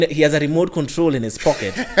He has a remote control in his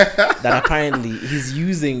pocket that apparently he's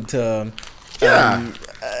using to.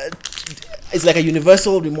 It's like a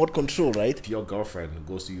universal remote control, right? If your girlfriend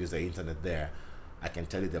goes to use the internet there, I can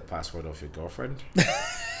tell you the password of your girlfriend.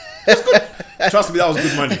 Trust me, that was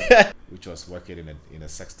good money. Which was working in a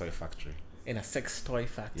sex toy factory. In a sex toy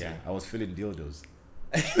factory. Yeah, I was filling dildos.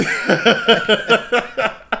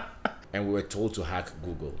 And we were told to hack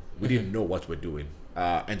Google. We didn't know what we're doing.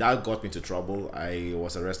 And that got me into trouble. I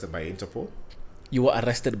was arrested by Interpol. You were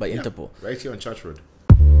arrested by Interpol? Right here on Church Road.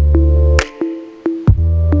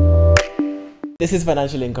 This is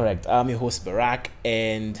Financially Incorrect. I'm your host, Barack,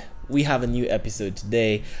 and we have a new episode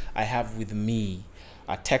today. I have with me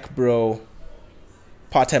a tech bro,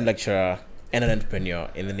 part-time lecturer, and an entrepreneur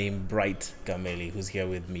in the name Bright Gameli, who's here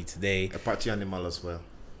with me today. A party animal as well.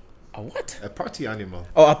 A what? A party animal.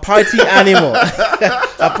 Oh, a party animal.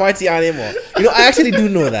 A party animal. You know, I actually do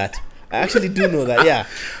know that. Yeah.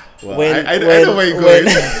 Well, I know where you're going.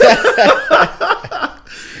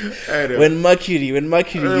 When Mercury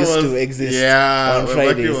used to exist on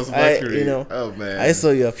Fridays, oh man, I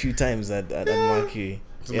saw you a few times at Mercury.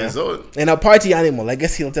 It's my zone. And a party animal. I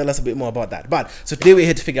guess he'll tell us a bit more about that. But so today we're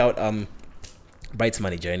here to figure out Bright's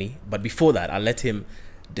money journey. But before that, I'll let him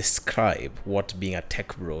describe what being a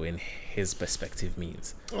tech bro in his perspective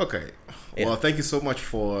means. Okay. Yeah. Well, thank you so much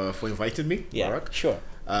for inviting me. Yeah, Barack. Sure.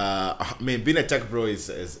 I mean, being a tech bro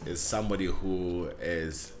is somebody who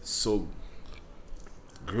is so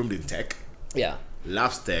groomed in tech. Yeah.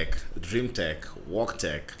 Loves tech, dream tech, walk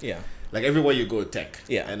tech. Yeah. Like everywhere you go, tech.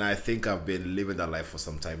 Yeah. And I think I've been living that life for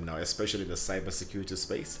some time now, especially in the cybersecurity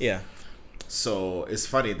space. Yeah. So it's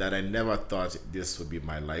funny that I never thought this would be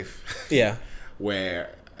my life. Yeah.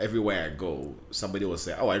 Where everywhere I go, somebody will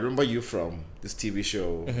say, "Oh, I remember you from this TV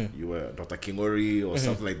show. Mm-hmm. You were Dr. Kingori or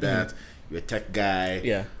something like that. Mm-hmm. You're a tech guy."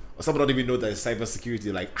 Yeah. Or some don't even know that it's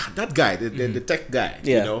cybersecurity. Like that guy, the tech guy.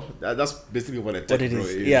 Yeah. You know, that's basically what a tech bro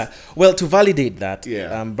is. Yeah. Well, to validate that,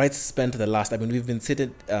 yeah. Bright spent the last. I mean, we've been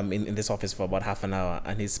sitting in this office for about half an hour,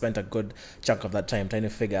 and he's spent a good chunk of that time trying to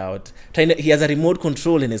figure out. He has a remote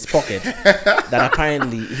control in his pocket that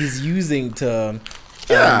apparently he's using to.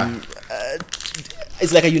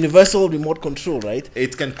 It's like a universal remote control, right?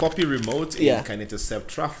 It can copy remote. Yeah. It can intercept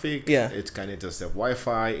traffic. Yeah. It can intercept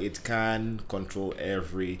Wi-Fi. It can control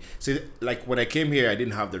every. So, like when I came here, I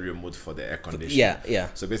didn't have the remote for the air conditioning. Yeah, yeah.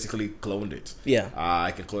 So basically, cloned it. Yeah. I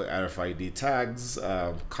can clone RFID tags,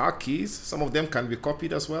 car keys. Some of them can be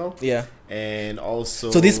copied as well. Yeah. And also.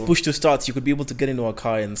 So this push to start, you could be able to get into a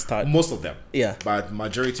car and start. Most of them. Yeah. But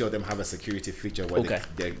majority of them have a security feature where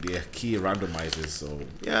their key randomizes. So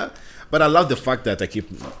yeah. But I love the fact that I keep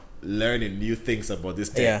learning new things about this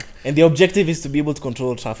tech. Yeah, and the objective is to be able to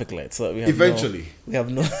control traffic lights. So we have eventually,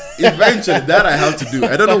 eventually that I have to do.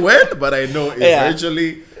 I don't know when, but I know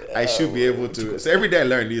eventually I should be able to. So every day I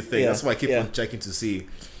learn new things. That's why I keep on checking to see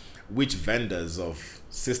which vendors of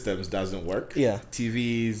systems doesn't work. Yeah,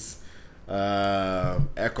 TVs,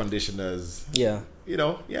 air conditioners. Yeah. You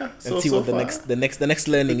know, So, and see what the next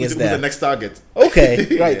learning is there. The next target.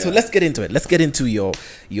 Okay, right. So let's get into it. Let's get into your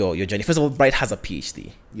journey. First of all, Bright has a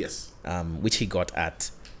PhD. Yes. Which he got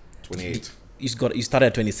at 28. You started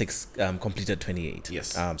at 26, completed 28.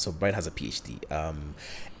 Yes. So Bright has a PhD.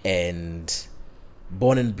 And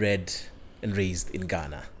born and bred and raised in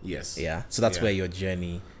Ghana. Yes. Yeah. So that's where your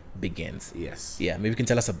journey begins. Yes. Yeah. Maybe you can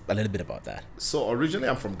tell us a little bit about that. So originally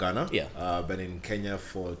I'm from Ghana. Yeah. Been in Kenya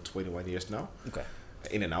for 21 years now. Okay.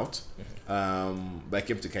 In and out. But I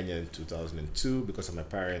came to Kenya in 2002 because of my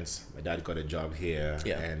parents. My dad got a job here.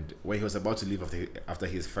 Yeah. And when he was about to leave after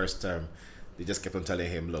his first term, they just kept on telling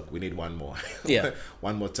him, "Look, we need one more." Yeah.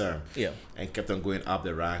 One more term. Yeah. And kept on going up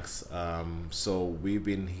the ranks. So we've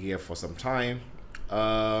been here for some time.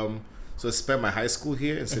 So I spent my high school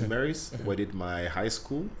here in St. Mary's, where I did my high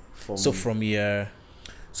school. So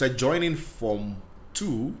I joined in Form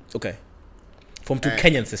 2. Okay. Form 2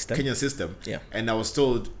 Kenyan system. Kenyan system. Yeah. And I was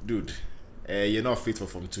told, dude, you're not fit for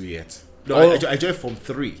Form 2 yet. No, I joined Form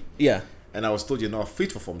 3. Yeah. And I was told you're not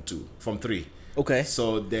fit for Form 3. Okay.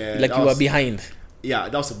 So you were behind. Yeah,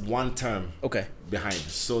 that was one term. Okay. Behind.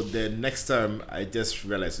 So the next term, I just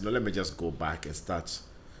realized, let me just go back and start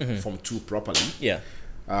Form 2 properly. Yeah.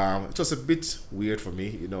 It was a bit weird for me,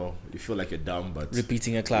 you feel like you're dumb, but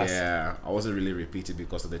repeating a class. Yeah, I wasn't really repeating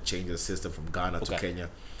because of the change in the system from Ghana to Kenya.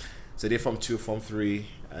 So I did Form 2, Form 3,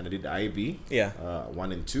 and I did IB. Yeah.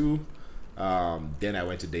 1 and 2. Then I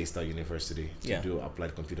went to Daystar University to do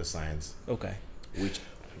applied computer science. Okay.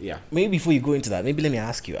 Maybe before you go into that, maybe let me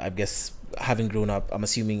ask you. I guess having grown up, I'm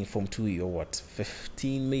assuming Form 2, you're what,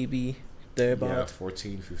 15 maybe, thereabout? Yeah,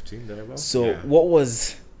 14, 15, thereabout. So what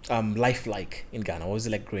was life like in Ghana? What was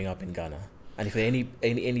it like growing up in Ghana? And if there are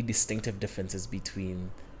any distinctive differences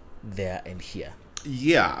between there and here?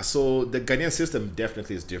 Yeah, so the Ghanaian system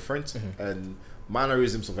definitely is different, and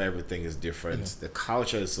mannerisms of everything is different. The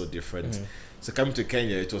culture is so different. So coming to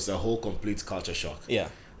Kenya, it was a whole complete culture shock. Yeah.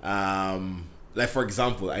 Like for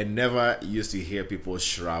example, I never used to hear people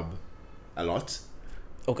shrub a lot,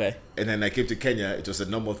 Okay. and then I came to Kenya. It was a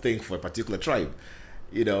normal thing for a particular tribe,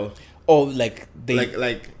 you know, Oh, like they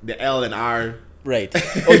like the L and R. right.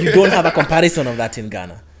 Oh, you don't have a comparison of that in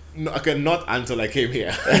Ghana. No, okay, not until I came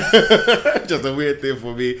here. Just a weird thing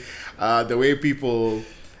for me. The way people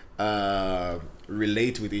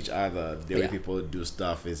relate with each other, the way people do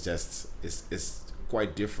stuff is just it's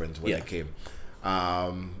quite different when I came.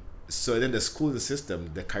 So then the school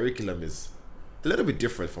system, the curriculum is a little bit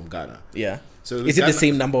different from Ghana. Yeah. So Is it the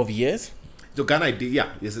same number of years? So Ghana,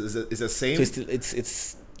 it's the same. So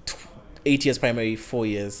it's 8 years primary, 4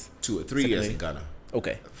 years. 2 or 3 years in Ghana.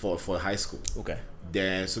 Okay. For high school. Okay.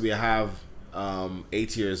 Then so we have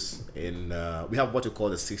 8 years in we have what we call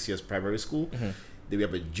the 6 years primary school. Then we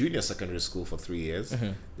have a junior secondary school for 3 years.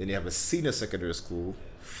 Then you have a senior secondary school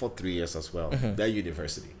for 3 years as well. Then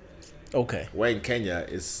university. Okay. Where in Kenya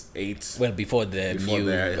is 8. Well, before the new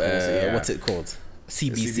what's it called?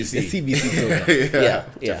 CBC. CBC program.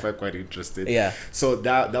 Which I find quite interesting. Yeah. So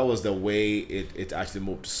that was the way it actually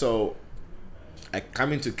moved. So I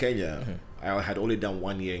come into Kenya. I had only done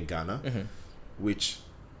 1 year in Ghana, which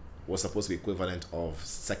was supposed to be equivalent of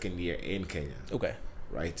second year in Kenya. Okay.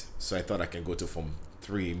 Right. So I thought I can go to Form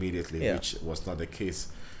 3 immediately, which was not the case.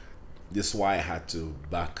 This is why I had to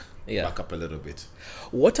back up a little bit.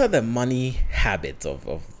 What are the money habits of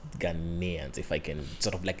Ghanaians, if I can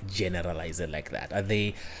sort of like generalize it like that? Are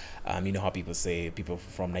they, you know how people say people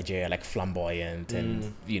from Nigeria like flamboyant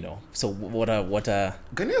and you know? So what are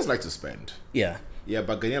Ghanaians like to spend. Yeah. Yeah,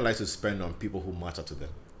 but Ghanaians like to spend on people who matter to them.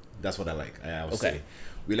 That's what I like. I would say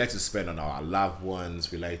we like to spend on our loved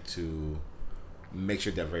ones. We like to make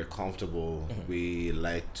sure they're very comfortable. We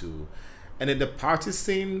like to, and in the party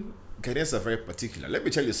scene, Ghanaians are very particular. Let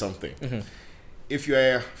me tell you something. If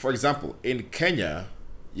you're, for example, in Kenya,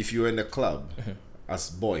 if you're in a club as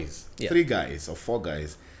boys, 3 guys or 4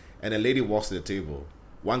 guys, and a lady walks to the table,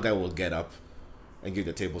 one guy will get up and give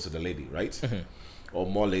the table to the lady, right? Or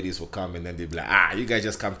more ladies will come and then they'll be like, you guys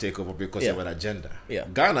just come take over because you have an agenda.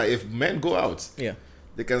 Ghana, if men go out,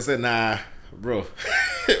 they can say, nah, bro,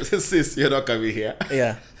 sis, you're not coming here.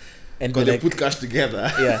 And because they put cash together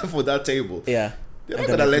for that table. They're not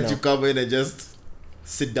going to let you come in and just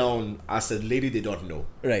sit down as a lady they don't know.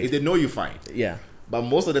 Right. If they know you, fine. But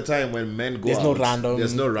most of the time when men go out,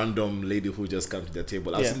 there's no random lady who just comes to the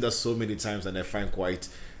table. I've seen that so many times and I find quite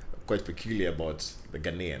peculiar about the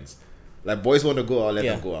Ghanaians. Like boys want to go out, let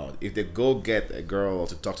them go out. If they go get a girl or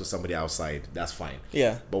to talk to somebody outside, that's fine.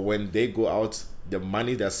 But when they go out, the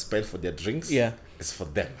money that's spent for their drinks is for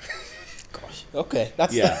them. Gosh. Okay.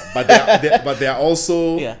 That's but there are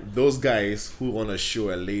also those guys who want to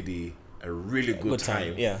show a lady a really good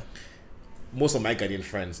time. Most of my Ghanaian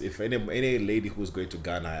friends, if any lady who's going to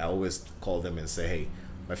Ghana, I always call them and say, hey,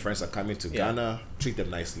 my friends are coming to Ghana, treat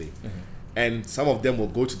them nicely. And some of them will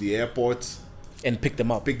go to the airport and pick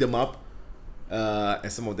them up.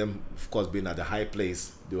 And some of them, of course, being at the high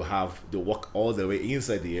place, they'll walk all the way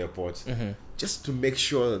inside the airport just to make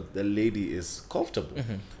sure the lady is comfortable.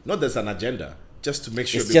 Not there's an agenda, just to make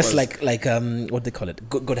sure. It's just like what they call it,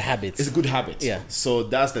 good habits. It's good habits. So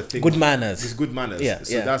that's the thing. Good manners. It's good manners.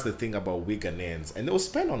 So that's the thing about we Ghanaians, and they'll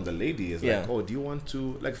spend on the lady. It's like, oh, do you want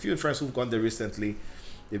to? Like a few friends who've gone there recently,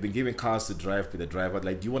 they've been giving cars to drive to the driver.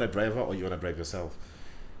 Like, do you want a driver or you want to drive yourself?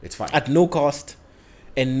 It's fine at no cost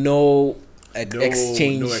and no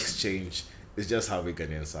exchange. No exchange. It's just how we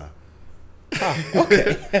Ghanaians are.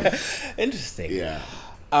 Okay. Interesting.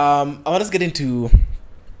 I want to get into,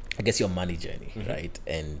 I guess, your money journey, right?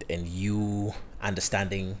 And you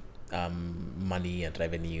understanding money and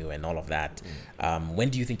revenue and all of that. When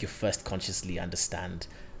do you think you first consciously understand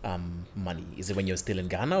money? Is it when you're still in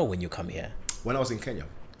Ghana or when you come here? When I was in Kenya.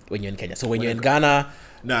 When you're in Kenya. So when you're in Ghana...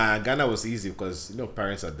 Nah, Ghana was easy because,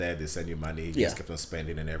 parents are there, they send you money, you just kept on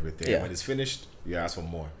spending and everything. When it's finished, you ask for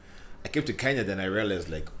more. I came to Kenya, then I realized,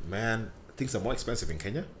 like, man, things are more expensive in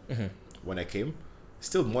Kenya. When I came,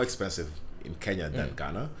 still more expensive in Kenya than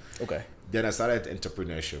Ghana. Okay. Then I started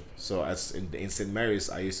entrepreneurship. So in St. Mary's,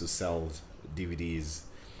 I used to sell DVDs.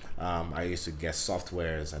 I used to get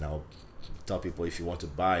softwares and I'll tell people if you want to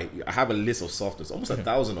buy. I have a list of softwares, almost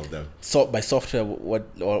 1,000 of them. So by software, what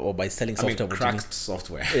or by selling I mean, software? cracked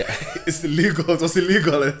software. Yeah. It's illegal. It was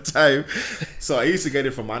illegal at the time. So I used to get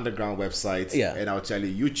it from underground websites. Yeah. And I'll tell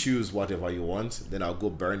you choose whatever you want. Then I'll go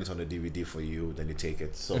burn it on the DVD for you. Then you take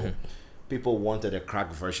it. So people wanted a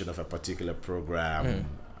cracked version of a particular program,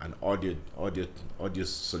 an audio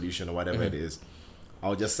solution or whatever it is.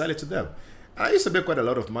 I'll just sell it to them. And I used to make quite a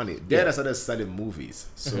lot of money. Then I started selling movies.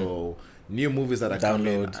 So new movies that I come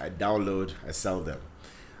in, I download, I sell them.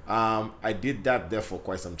 I did that there for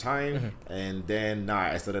quite some time, and then now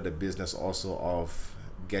I started a business also of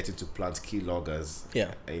getting to plant keyloggers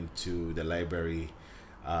into the library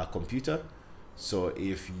computer. So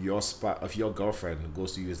if your girlfriend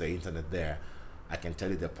goes to use the internet there, I can tell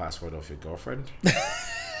you the password of your girlfriend.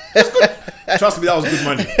 Trust me, that was good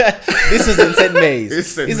money. This was in St.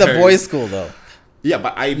 Mary's. It's a boys' school though. Yeah,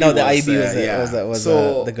 but IB the IB was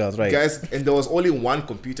the girls, right? Guys, and there was only one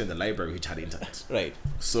computer in the library which had internet. Right.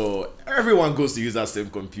 So everyone goes to use that same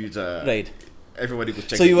computer. Right. Everybody could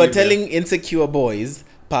check. So you were telling insecure boys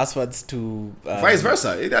passwords to vice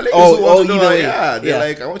versa. They're like, they're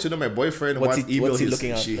like, I want to know my boyfriend what email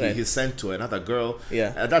he sent to another girl.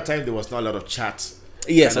 Yeah. At that time, there was not a lot of chat.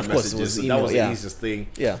 Yes, of course. It was so email, that was the easiest thing.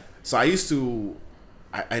 Yeah. So I used to.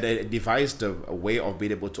 I devised a way of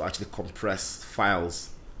being able to actually compress files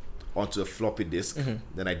onto a floppy disk.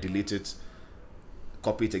 Then I delete it,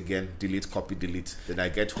 copy it again, delete, copy, delete. Then I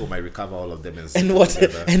get home, I recover all of them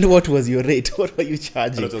and what was your rate? What were you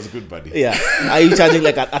charging? It was good, buddy. Yeah. Are you charging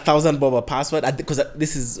like 1,000 bob a password? Because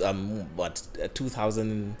this is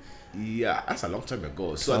 2,000. Yeah, that's a long time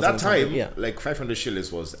ago. So at that time, like 500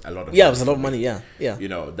 shillings was a lot of money. Yeah, it was a lot of money. Yeah. You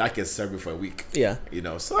know, that can serve me for a week. Yeah. You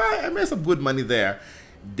know, so I made some good money there.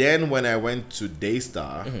 Then when I went to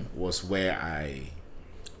Daystar was where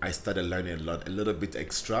I started learning a little bit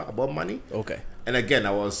extra about money. Okay. And again,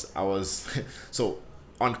 I was so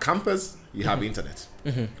on campus you have internet.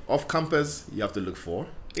 Off campus you have to look for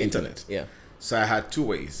internet. Yeah. So I had two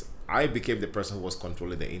ways. I became the person who was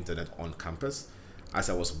controlling the internet on campus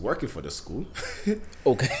as I was working for the school.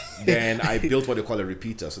 Okay. Then I built what they call a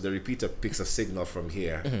repeater. So the repeater picks a signal from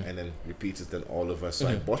here and then repeats it then all over. So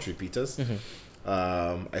I bought repeaters.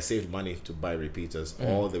 I saved money to buy repeaters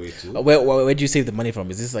all the way to. Where did you save the money from?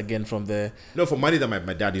 Is this again from the? No, for money that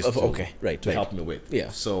my dad used to help me with. Yeah.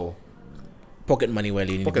 So pocket money while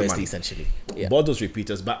in university, essentially. Yeah. Bought those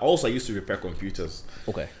repeaters, but also I used to repair computers.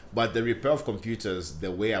 Okay. But the repair of computers, the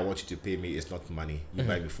way I want you to pay me is not money. You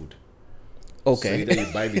buy me food. Okay. So either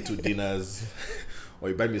you buy me 2 dinners, or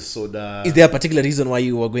you buy me soda. Is there a particular reason why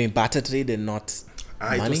you were going barter trade and not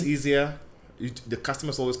money? It was easier. The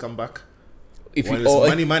customers always come back. If when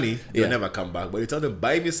it's money, they'll never come back. But you tell them,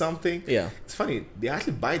 buy me something. Yeah. It's funny. They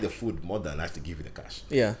actually buy the food more than I have to give you the cash.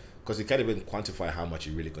 Yeah. Because you can't even quantify how much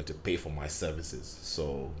you're really going to pay for my services.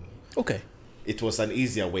 So. Okay. It was an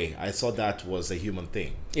easier way. I saw that was a human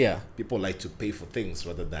thing. Yeah. People like to pay for things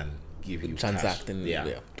rather than give you transact cash.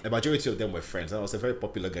 Yeah. The majority of them were friends. I was a very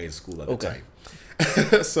popular guy in school at the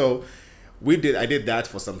time. So I did that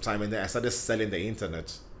for some time, and then I started selling the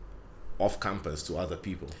internet off campus to other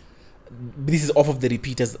people. This is off of the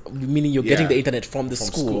repeaters, meaning you're getting the internet from the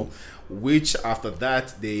school. Which after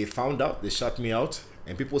that they found out, they shut me out,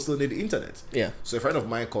 and people still need the internet. Yeah. So a friend of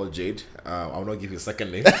mine called Jade, I'll not give you a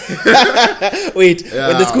second name. Wait,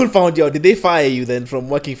 when the school found you out, did they fire you then from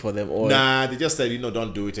working for them? Or? Nah, they just said,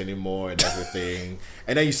 don't do it anymore and everything.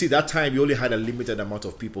 And then you see that time you only had a limited amount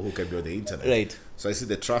of people who can be on the internet. Right. So I see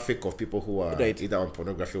the traffic of people who are either on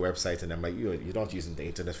pornography websites, and I'm like, you're not using the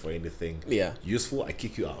internet for anything useful, I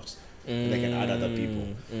kick you out. And I can add other people.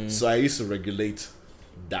 So I used to regulate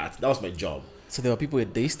that. That was my job. So there were people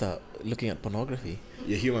at Daystar looking at pornography.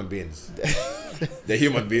 You're human beings. They're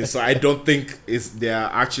human beings. So I don't think they're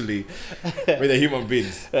actually they're human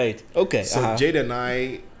beings. Right. Okay. So Jade and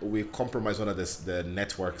I, we compromised one of the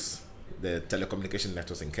networks, the telecommunication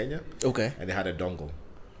networks in Kenya. Okay. And they had a dongle.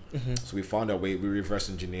 So we found a way, we reverse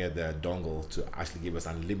engineered the dongle to actually give us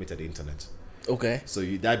unlimited internet. Okay. So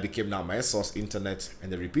that became now my source internet,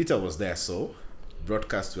 and the repeater was there, so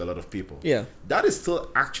broadcast to a lot of people. Yeah. That is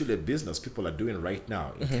still actually a business people are doing right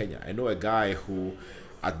now in Kenya. I know a guy who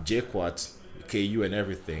at JKUAT, KU and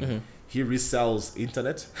everything, he resells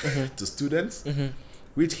internet to students,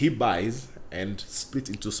 which he buys and split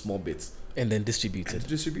into small bits. And then distributes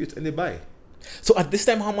and they buy. So at this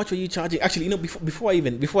time, how much were you charging? Actually, before we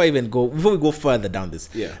go further down this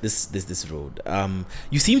road,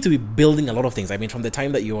 you seem to be building a lot of things. I mean, from the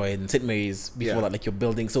time that you were in St. Mary's before that, like you're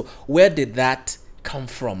building. So where did that come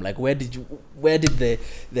from? Like, where did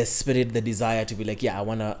the spirit, the desire to be like, yeah,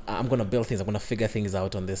 I'm gonna build things, I'm gonna figure things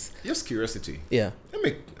out on this? Just curiosity. Yeah.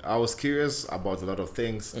 I was curious about a lot of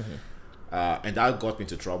things, and that got me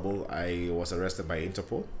into trouble. I was arrested by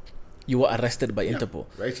Interpol. You were arrested by Interpol?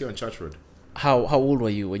 Right here on Church Road. How old were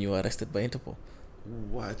you when you were arrested by Interpol?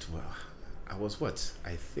 What? Well, I was what?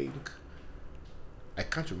 I think I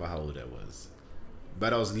can't remember how old I was,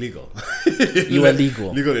 but I was legal. You were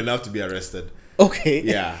legal. Legal enough to be arrested. Okay.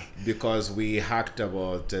 Yeah, because we hacked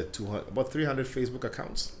about 300 Facebook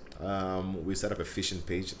accounts. We set up a phishing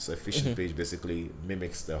page. So a phishing page basically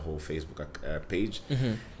mimics the whole Facebook page,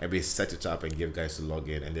 and we set it up and give guys to log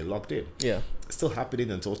in, and they logged in. Yeah, it's still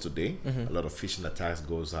happening until today. A lot of phishing attacks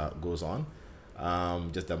goes on,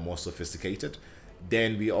 just they're more sophisticated.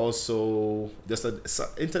 Then we also there's an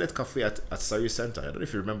internet cafe at Surrey Center. I don't know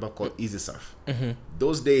if you remember, called Easy Surf.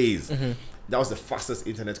 Those days, that was the fastest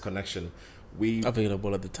internet connection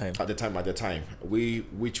available at the time. We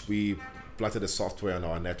planted a software on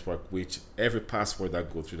our network, which every password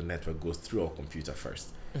that goes through the network goes through our computer first.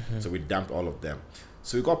 So we dumped all of them.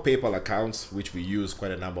 So we got PayPal accounts, which we use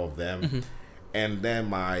quite a number of them. And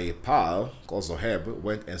then my pal called Zoheb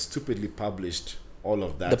went and stupidly published all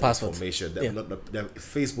of that information, the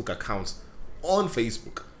Facebook accounts on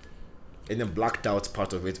Facebook, and then blacked out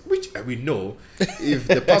part of it, which we know if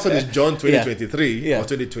the password is John 2023 or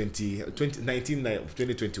 2019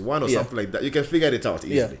 2021 or something like that, you can figure it out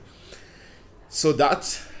easily. So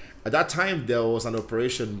that at that time there was an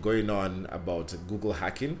operation going on about Google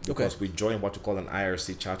hacking, because we joined what we call an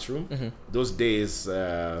IRC chat room. Those days,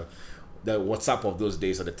 the WhatsApp of those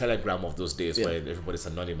days, or the Telegram of those days, where everybody's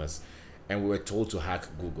anonymous, and we were told to hack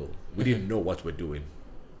Google. We didn't know what we're doing.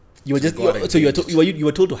 You were just you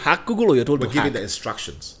were told to hack Google, or you were told to hack? We're given the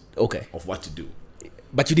instructions of what to do.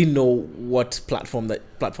 But you didn't know what platform we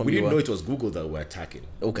didn't know it was Google that we were attacking.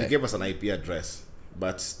 Okay. They gave us an IP address,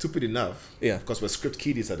 but stupid enough, because we're script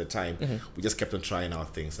kiddies at the time, we just kept on trying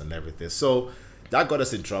out things and everything. So that got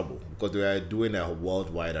us in trouble, because we were doing a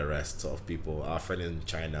worldwide arrest of people. Our friend in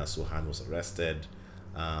China, Suhan, was arrested.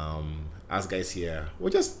 Us guys here were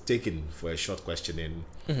just taken for a short questioning,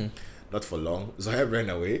 not for long. Zoheb ran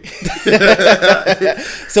away.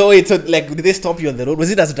 So wait, like, did they stop you on the road? Was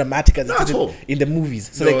it as dramatic as it is in the movies?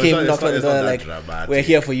 So they came, knocked on the door, like, dramatic. We're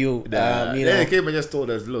here for you. They came and just told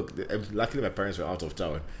us, look, luckily my parents were out of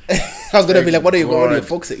town. I was gonna be like, what are you going to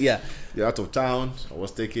folks? Yeah, they're out of town. I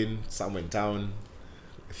was taken somewhere in town,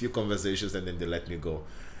 a few conversations, and then they let me go.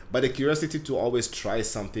 But the curiosity to always try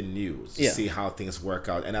something new, to see how things work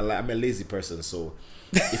out. And I'm a lazy person, so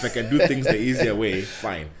if I can do things the easier way,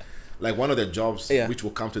 fine. Like one of the jobs, which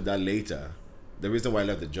we'll come to that later, the reason why I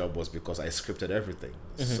left the job was because I scripted everything.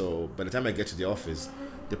 So by the time I get to the office,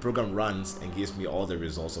 the program runs and gives me all the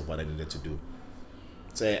results of what I needed to do.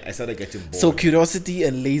 So I started getting bored. So curiosity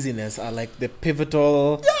and laziness are like the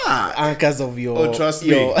pivotal anchors of your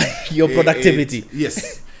your productivity.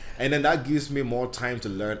 Yes. And then that gives me more time to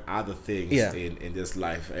learn other things in this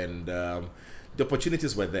life. And the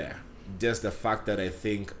opportunities were there. Just the fact that I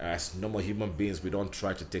think as normal human beings, we don't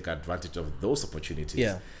try to take advantage of those opportunities.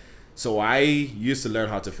 Yeah. So I used to learn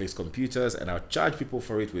how to fix computers, and I'll charge people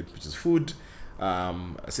for it, which is food.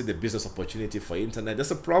 I see the business opportunity for internet.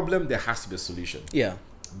 There's a problem, there has to be a solution. Yeah.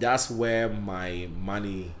 That's where my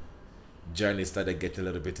money journey started getting a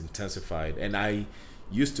little bit intensified. And I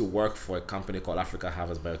used to work for a company called Africa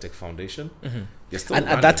Harvest Biotech Foundation. And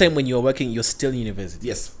at that time when you were working, you're still in university?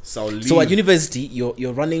 Yes. So at university,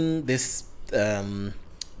 you're running this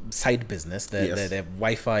side business, the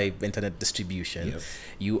Wi-Fi internet distribution. Yes.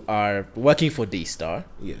 You are working for Daystar.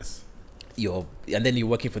 Yes. And then you're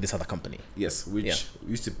working for this other company. Yes, which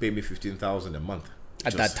used to pay me 15,000 a month.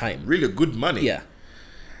 At that time. Really good money. Yeah.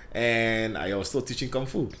 And I was still teaching Kung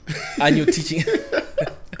Fu. And you're teaching...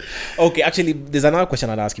 Okay, actually, there's another question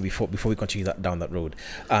I'd ask you before we continue down that road,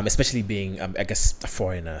 especially being, I guess, a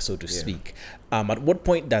foreigner, so to speak. At what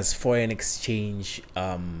point does foreign exchange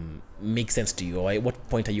make sense to you, or at what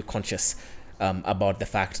point are you conscious about the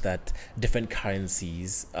fact that different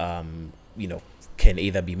currencies, can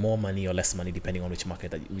either be more money or less money depending on which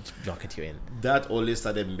market you're in? That only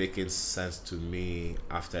started making sense to me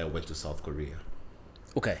after I went to South Korea.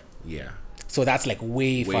 Okay. Yeah. So that's like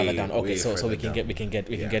way farther down. Okay, so we can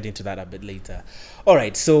get into that a bit later. All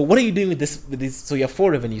right. So what are you doing with this? So you have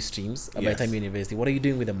 4 revenue streams by the time you're in university. What are you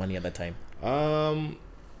doing with the money at that time? I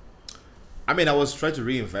mean, I was trying to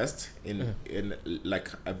reinvest in like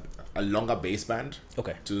a longer baseband.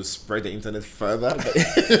 Okay. To spread the internet further.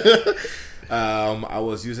 I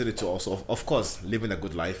was using it to also, of course, living a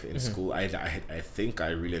good life in school. I think I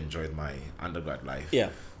really enjoyed my undergrad life. Yeah.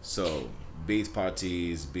 So, be it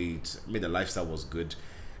parties, the lifestyle was good,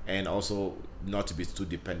 and also not to be too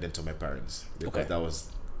dependent on my parents, because that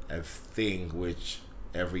was a thing which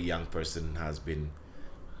every young person has been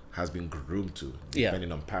groomed to,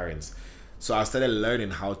 depending on parents. So I started learning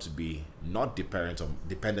how to be not dependent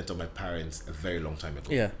on my parents a very long time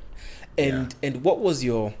ago. Yeah. And what was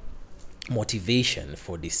your motivation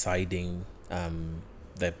for deciding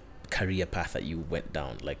the career path that you went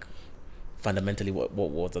down? Like, fundamentally, what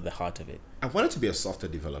was at the heart of it? I wanted to be a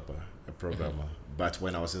software developer, a programmer. But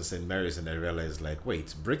when I was in St. Mary's, and I realized, like,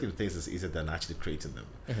 wait, breaking things is easier than actually creating them.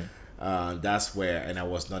 That's where, and I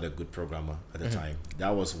was not a good programmer at the time. That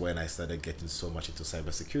was when I started getting so much into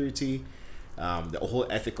cybersecurity, the whole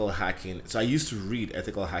ethical hacking. So I used to read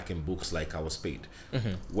ethical hacking books like I was paid.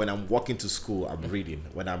 When I'm walking to school, I'm reading.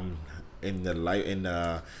 When I'm in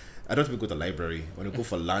the I don't even go to the library. When I go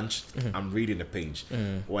for lunch, I'm reading a page.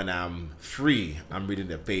 When I'm free, I'm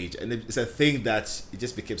reading a page. And it's a thing that it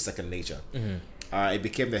just became second nature. I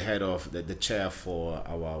became the head of the chair for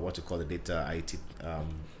our, what you call, the Data IT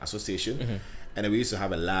Association. And we used to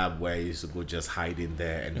have a lab where I used to go just hide in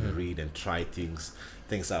there and read and try things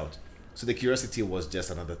out. So the curiosity was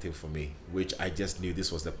just another thing for me, which I just knew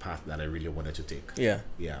this was the path that I really wanted to take. Yeah.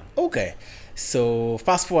 Yeah. Okay. So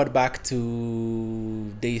fast forward back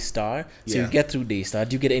to Daystar. So you get through Daystar.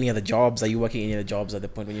 Do you get any other jobs? Are you working any other jobs at the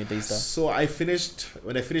point when you're Daystar? So when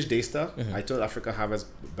I finished Daystar, I told Africa Harvest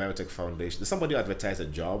Biotech Foundation. Somebody advertised a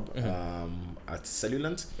job at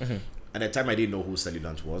Cellulant. At the time, I didn't know who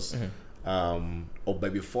Cellulant was.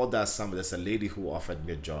 But before that, there's a lady who offered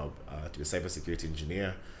me a job to be a cybersecurity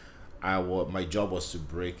engineer. My job was to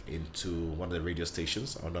break into one of the radio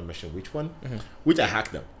stations. I'll not mention which one, which I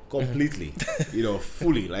hacked them completely,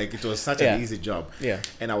 fully. Like, it was such an easy job. Yeah.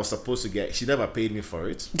 And I was supposed to get. She never paid me for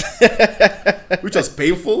it, which was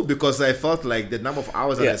painful, because I felt like the number of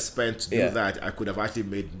hours that I spent to do that, I could have actually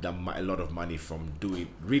made a lot of money from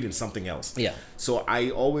reading something else. Yeah. So I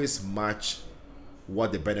always match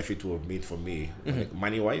what the benefit would mean for me,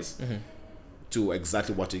 money wise, to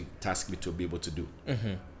exactly what it tasked me to be able to do.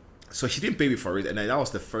 So she didn't pay me for it, and that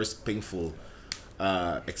was the first painful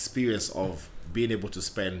experience of being able to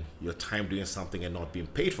spend your time doing something and not being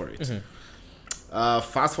paid for it.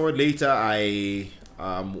 Fast forward later, I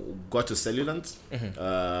got to Cellulant.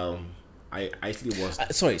 I actually was...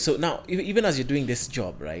 sorry, so now, even as you're doing this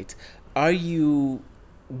job, right,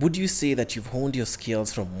 would you say that you've honed your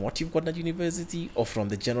skills from what you've gotten at university, or from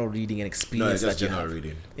the general reading and experience? No, just general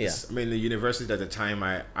reading. Yeah. I mean, the university at the time,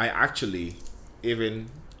 I actually even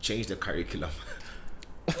changed the curriculum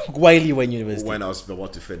while you were in university. When I was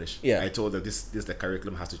about to finish, I told them the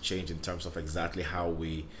curriculum has to change in terms of exactly how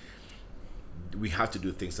we have to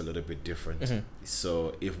do things a little bit different.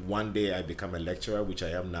 So if one day I become a lecturer, which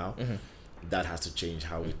I am now, that has to change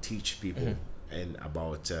how we teach people and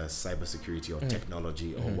about cybersecurity or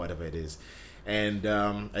technology or whatever it is. And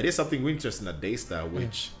I did something interesting at Daystar,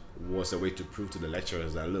 which was a way to prove to the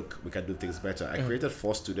lecturers that, look, we can do things better. I created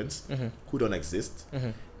 4 students who don't exist,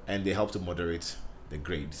 and they helped to moderate the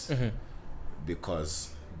grades,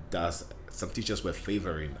 because some teachers were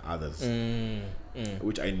favoring others,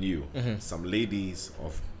 which I knew. Some ladies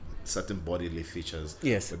of certain bodily features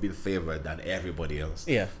were being favored than everybody else.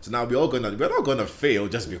 Yeah. So now we're not gonna fail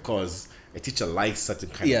just because a teacher likes certain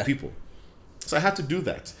kind of people. So I had to do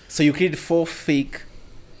that. So you created 4 fake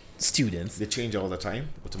students. They change all the time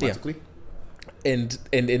automatically. And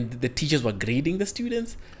the teachers were grading the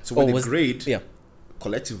students. So when they grade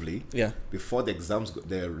collectively, before the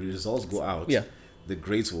results go out, the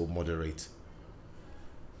grades will moderate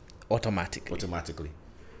automatically.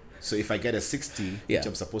 So if I get a 60, which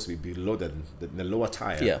I'm supposed to be below the lower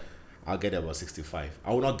tier, I'll get about 65.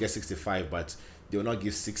 I will not get 65, but they will not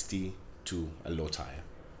give 60 to a low tier.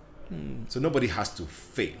 So nobody has to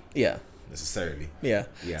fail. Necessarily. Yeah.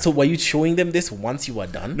 So were you showing them this once you were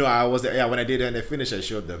done? No, I was. When I did it and I finished, I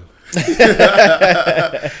showed them.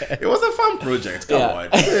 It was a fun project. Come on.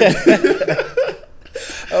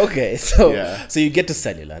 Okay, so you get to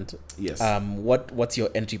Cellulant. Yes. What's your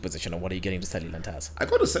entry position, or what are you getting to Cellulant as? I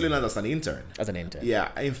got to Cellulant as an intern.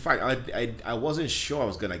 Yeah. In fact, I wasn't sure I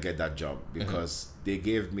was gonna get that job, because they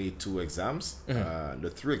gave me 2 exams. The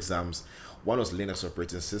 3 exams. One was Linux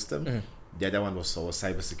operating system. The other one was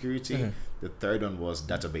cybersecurity. The third one was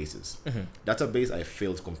databases. Database, I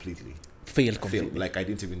failed completely. Like I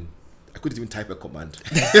couldn't even type a command.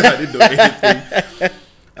 I didn't know anything.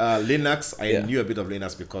 Linux, I Yeah. knew a bit of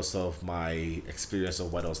Linux because of my experience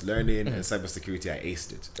of what I was learning, and cybersecurity, I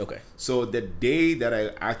aced it. Okay. So the day that I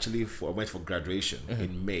actually went for graduation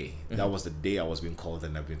in May, that was the day I was being called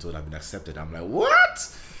and I've been told I've been accepted. I'm like,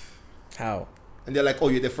 what? How? And they're like, oh,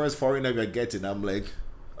 you're the first foreigner we're getting. I'm like,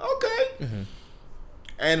 okay.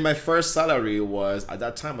 And my first salary was, at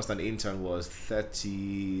that time as an intern, was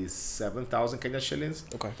 37,000 Kenyan shillings,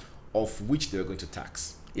 Okay. of which they were going to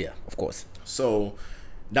tax. Yeah, of course. So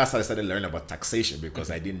that's how I started learning about taxation,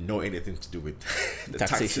 because I didn't know anything to do with the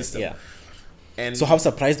tax Taxation. system. Yeah. And So how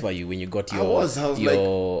surprised were you when you got your was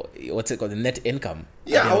your what's it called, the net income?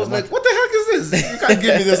 yeah, at the I end was of the like, what the heck is this? You can't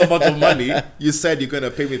give me this amount of money. You said you're going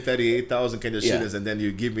to pay me 38,000 Kenyan Yeah. shillings, and then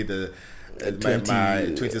you give me the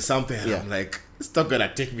my 20 something. And Yeah. I'm like, it's not going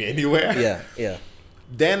to take me anywhere. Yeah, yeah.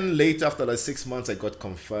 Then later, after like 6 months, I got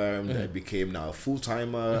confirmed. I became now a full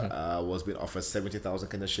timer. Was being offered 70,000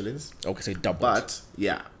 Kenyan shillings. Okay, so you doubled. But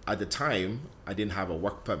yeah, at the time, I didn't have a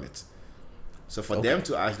work permit. So for them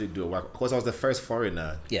to actually do a work, because I was the first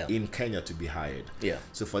foreigner Yeah. in Kenya to be hired. Yeah.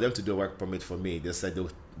 So for them to do a work permit for me, they said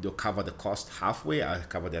they'll cover the cost halfway. I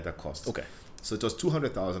cover the other cost. Okay. So it was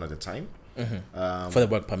 200,000 at the time For the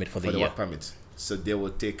work permit for the for the year. work permit. So they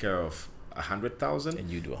will take care of 100,000, And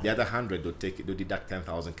you do the other 100. They'll deduct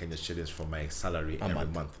 10,000 Kenyan shillings from my salary every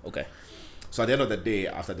month. Okay. So at the end of the day,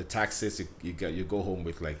 after the taxes, you go home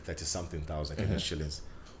with like 30 something thousand Kenyan shillings,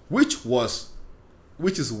 which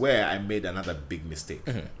is where I made another big mistake.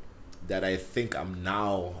 That I think I'm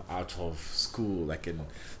now out of school. I can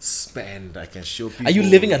spend. I can show people. Are you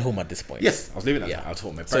living at home at this point? Yes, I was living Yeah. at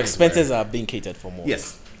home. My So parents expenses were- are being catered for more.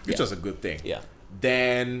 yes, which Yeah. was a good thing. Yeah.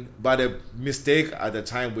 Then, but a mistake at the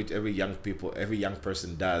time, which every young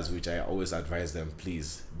person does, which I always advise them,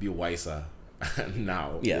 please be wiser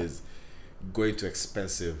now, Yeah. is going to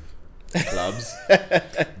expensive clubs,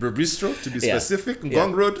 Bistro to be Yeah. specific, Yeah.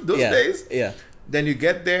 Gong Road those Yeah. days. Yeah. Then you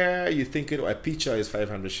get there, you think a pizza is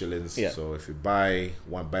 500 shillings. Yeah. So if you buy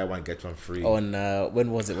one get one free. On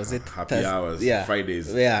when was it? Was it Happy Thurs- hours, Yeah.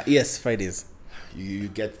 Fridays. Yeah. Yes, Fridays. You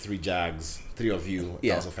get 3 jags, 3 of you,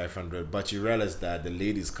 Yeah. 1,500. But you realize that the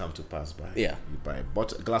ladies come to pass by. Yeah. You buy a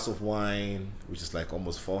glass of wine, which is like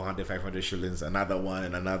almost 400, 500 shillings, another one,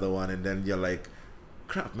 and then you're like,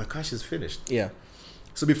 crap, my cash is finished. Yeah.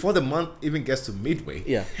 So before the month even gets to midway,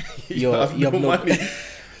 Yeah. you have no money.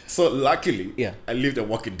 So luckily, Yeah. I lived a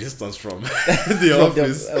walking distance from the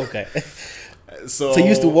office. Okay. So So you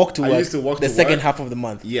used to walk to work. I used to walk the to second work. half of the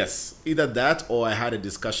month. Yes, either that or I had a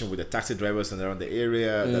discussion with the taxi drivers around the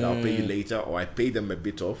area that I'll pay you later, or I pay them a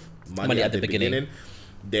bit of money at the beginning.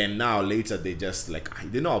 Then now later they just like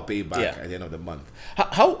they know I'll pay you back Yeah. at the end of the month.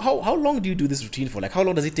 How long do you do this routine for? Like, how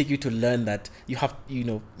long does it take you to learn that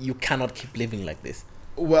you cannot keep living like this?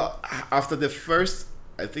 Well, after the first,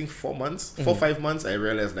 I think 4 months, 5 months, I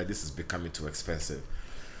realized that this is becoming too expensive.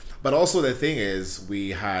 But also the thing is,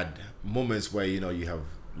 we had moments where you have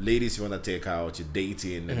ladies you want to take out, you're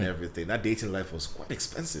dating and everything. That dating life was quite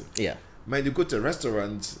expensive. Yeah. Man, you go to a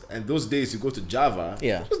restaurant, and those days you go to Java.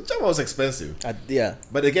 Yeah. Java was expensive. Yeah.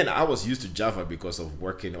 But again, I was used to Java because of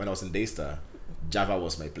working when I was in Daystar. Java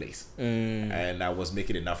was my place, and I was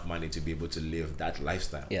making enough money to be able to live that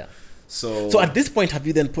lifestyle. Yeah. So So at this point, have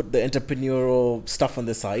you then put the entrepreneurial stuff on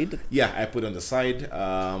the side? yeah, I put on the side.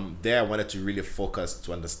 There, I wanted to really focus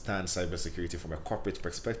to understand cybersecurity from a corporate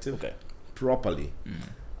perspective Okay. properly.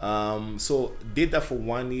 So did that for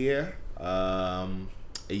 1 year, a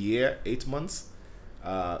year, 8 months.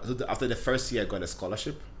 After the first year, I got a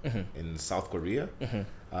scholarship in South Korea.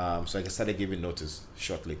 So I started giving notice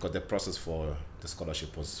shortly because the process for the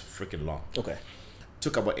scholarship was freaking long. Okay.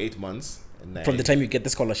 Took about 8 months. And then, From the time you get the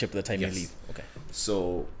scholarship to the time Yes. you leave. Okay.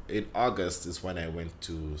 so in August is when I went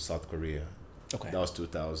to South Korea. Okay. That was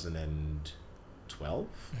 2012.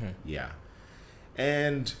 Yeah.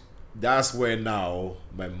 And that's where now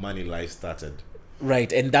my money life started.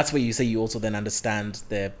 Right, and that's where you say you also then understand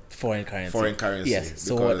the foreign currency. Foreign currency. Yes.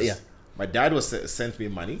 So because yeah. my dad was sent me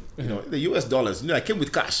money, the US dollars. I came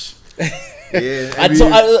with cash. Yeah. And so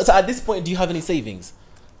at this point, do you have any savings?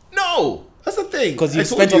 No, that's the thing. Because you I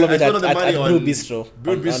told spent all of I it spent at all the money Brew on Bistro.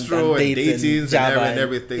 Brew on Bistro and dates datings Java and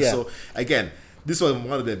everything. yeah. So again, this was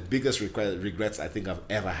one of the biggest regrets I think I've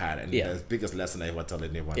ever had, and Yeah. the biggest lesson I ever tell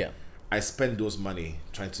anyone. Yeah. I spent those money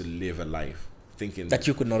trying to live a life, thinking that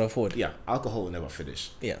you could not afford. yeah, alcohol will never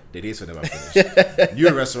finish. Yeah. The dates will never finish. New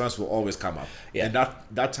restaurants will always come up. Yeah. And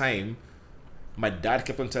that time, my dad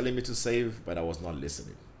kept on telling me to save, but I was not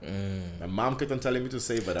listening. My mom kept on telling me to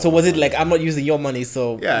save, but So was it not like, listening. I'm not using your money,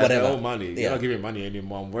 so Yeah, whatever? it's my own money. Yeah. You're not giving money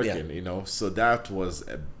anymore. I'm working, So that was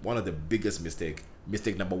one of the biggest mistake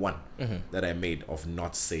number one that I made of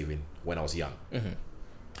not saving when I was young.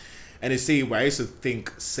 And they say, well, I used to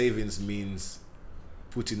think savings means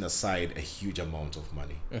putting aside a huge amount of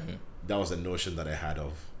money. That was a notion that I had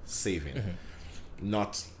of saving,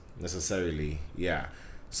 not necessarily, yeah.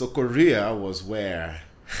 So Korea was where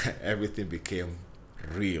everything became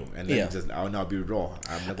real, and then I'll now be raw.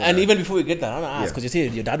 I'm not gonna, and even before we get that, I want to ask, because you say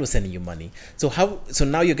your dad was sending you money. So so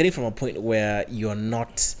now you're getting from a point where you're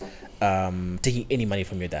not taking any money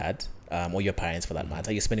from your dad. Or your parents for that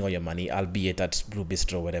matter. You're spending all your money, albeit at Brew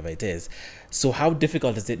Bistro, whatever it is. So how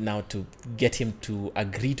difficult is it now to get him to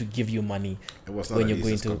agree to give you money it was not when an you're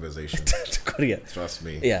going easy conversation. to Korea? Trust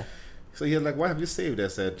me. Yeah. So he was like, "What have you saved?" I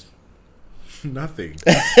said, "Nothing.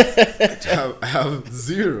 I have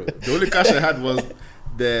zero. The only cash I had was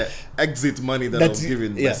the exit money that I was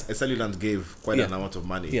given." Yeah. Cellulant gave quite an amount of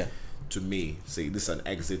money to me. Say, "This is an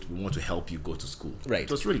exit. We want to help you go to school." Right.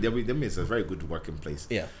 It was really, that means a very good working place.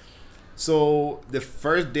 Yeah. So the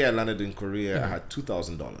first day I landed in Korea, I had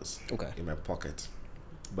 $2,000 Okay. in my pocket.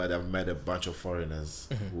 But I've met a bunch of foreigners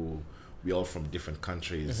who we all from different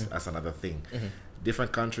countries. That's another thing.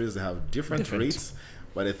 Different countries, they have different rates.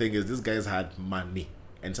 But the thing is, these guys had money.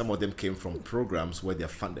 And some of them came from programs where they're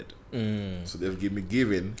funded. So they've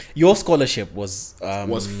given. Your scholarship was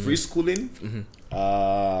free schooling,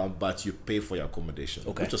 but you pay for your accommodation,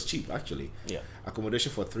 which was cheap actually. Yeah.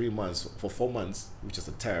 Accommodation for 3 months, for 4 months, which is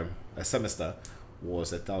a semester,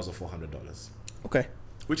 was $1,400. Okay.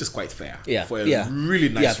 Which is quite fair. Yeah. For a really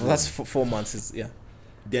nice room. That's 4 months.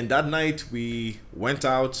 Then that night we went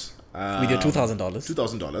out with your $2,000.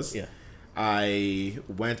 $2,000. Yeah. I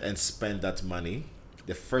went and spent that money.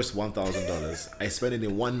 The first $1,000 I spent it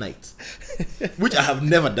in one night, which I have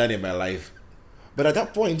never done in my life. But at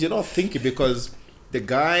that point, you're not thinking, because the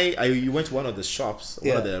guy, you went to one of the shops,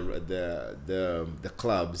 one of the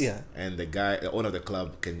clubs, and the owner of the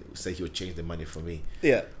club can say he'll change the money for me.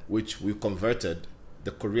 Yeah. Which we converted.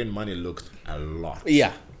 The Korean money looked a lot.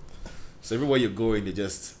 Yeah. So everywhere you go in, you're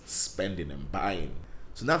just spending and buying.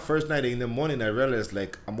 So that first night in the morning, I realized,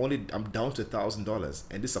 like, I'm down to $1,000,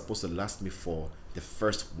 and this is supposed to last me for the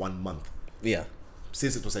first 1 month. Yeah.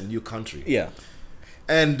 Since it was a new country. Yeah.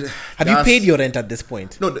 And have you paid your rent at this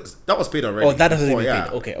point? No, that was paid already. Oh, that hasn't been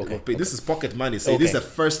paid. Okay. This is pocket money. So this is the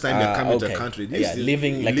first time you're coming to a country. This is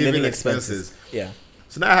living expenses. Yeah.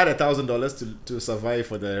 So now I had $1,000 to survive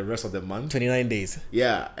for the rest of the month. 29 days.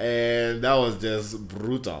 Yeah, and that was just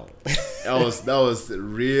brutal. that was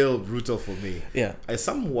real brutal for me. Yeah. I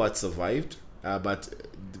somewhat survived, but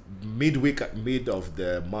mid of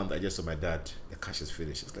the month, I just told my dad, the cash is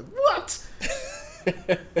finished. He's like, what?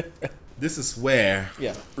 This is where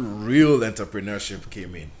real entrepreneurship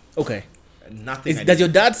came in. Okay. Nothing. Does your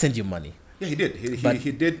dad send you money? Yeah, he did.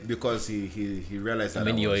 He did, because he realized that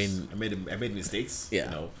I made mistakes. Yeah.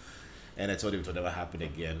 You know, and I told him it would never happen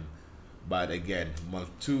again. But again, month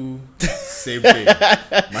 2, same thing.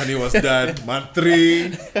 Money was done. Month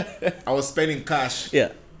 3, I was spending cash.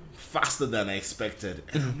 Yeah. Faster than I expected,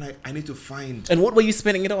 and I'm like, I need to find. And what were you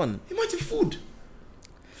spending it on? Imagine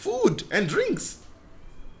food and drinks.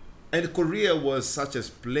 And Korea was such a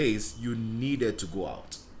place you needed to go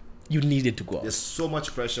out. You needed to go out. There's so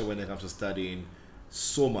much pressure when it comes to studying.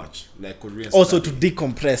 So much, like Koreans. Also, to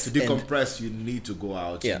decompress. You need to go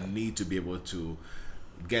out. Yeah. You need to be able to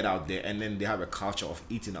get out there, and then they have a culture of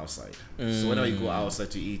eating outside. So whenever you go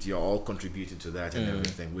outside to eat, you're all contributing to that and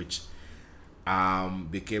everything, which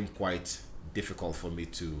became quite difficult for me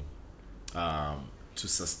to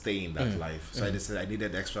sustain that life. So I decided I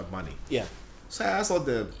needed extra money. Yeah. So I asked all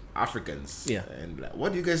the Africans, Yeah, and like,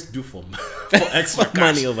 what do you guys do for extra cash?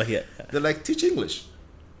 Money over here? They're like, teach English.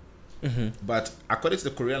 But according to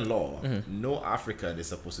the Korean law, no African is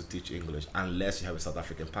supposed to teach English unless you have a South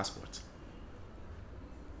African passport.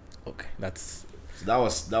 Okay, that's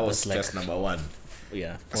was like, test number 1.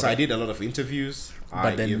 Yeah. So I did a lot of interviews.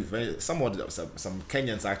 But then some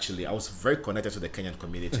Kenyans actually. I was very connected to the Kenyan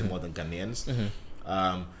community more than Ghanaians.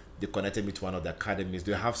 They connected me to one of the academies.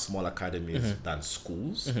 They have small academies than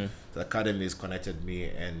schools. The academies connected me,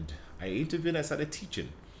 and I interviewed. I started teaching.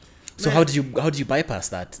 So how did you bypass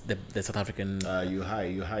that, the South African? You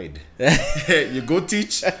hide. You go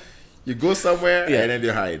teach. You go somewhere, and then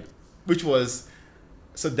you hide. Which was,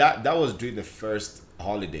 so that was during the first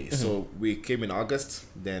holiday. So we came in August.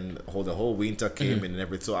 Then the whole winter came in and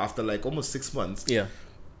everything. So after like almost 6 months. Yeah.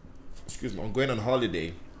 Excuse me. I'm going on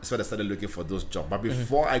holiday. That's when I started looking for those jobs. But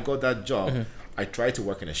before I got that job, I tried to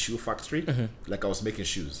work in a shoe factory. Like I was making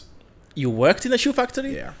shoes. You worked in a shoe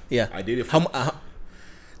factory? Yeah. Yeah. I did it for...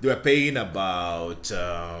 They were paying about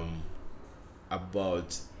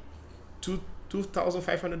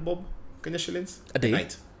 2,500 bob Kenya shillings a day.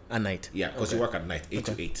 Night. A night. Yeah, because you work at night, 8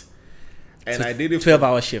 to 8. And So I did it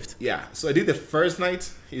 12-hour shift. Yeah, so I did the first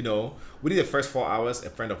night, we did the first 4 hours, a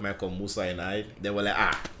friend of mine called Musa and I, they were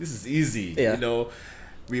like, this is easy, Yeah.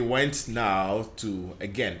 We went now to,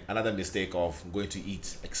 again, another mistake of going to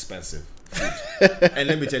eat expensive food. And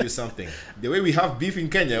let me tell you something, the way we have beef in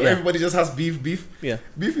Kenya, where everybody just has beef, Yeah.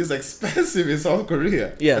 beef is expensive in South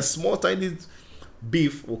Korea. Yeah. A small, tiny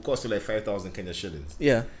beef will cost you like 5,000 Kenya shillings.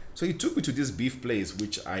 Yeah. So he took me to this beef place,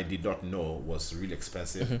 which I did not know was really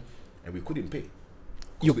expensive, and we couldn't pay.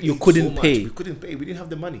 You couldn't pay. We couldn't pay. We didn't have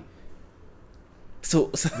the money.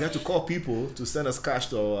 So We had to call people to send us cash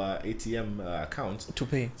to our ATM account to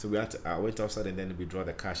pay. So we had to, I went outside and then we draw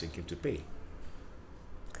the cash and came to pay.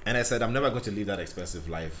 And I said, I'm never going to live that expensive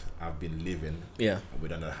life I've been living. Yeah. We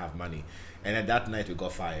don't have money. And then that night we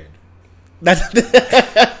got fired.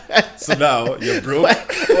 That. So now you're broke.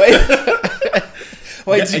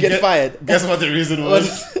 Why did you get fired? Guess what the reason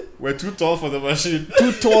was? We're too tall for the machine.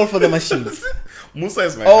 Too tall for the machines. Musa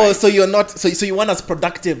is my height. So you're not. So you weren't as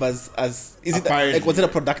productive as is it Apparently. like, was it a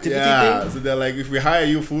productivity Yeah. thing? So they're like, if we hire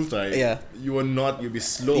you full time, Yeah. you'll be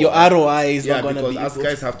slow. Your ROI is not gonna because be us equal.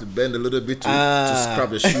 guys have to bend a little bit to scrub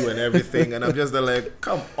the shoe and everything. And I'm just there like,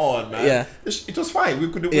 come on, man. Yeah. It was fine. We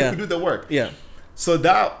could do the work. Yeah. So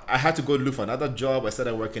that I had to go look for another job. I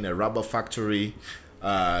started working in a rubber factory,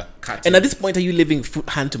 cutting. And at this point, are you living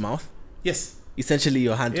hand to mouth? Yes. Essentially,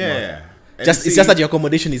 your hand to mouth. Yeah. It's just that your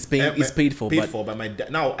accommodation is paid for. But my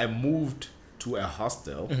dad. Now I moved to a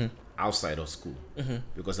hostel outside of school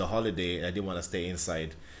because the holiday I didn't want to stay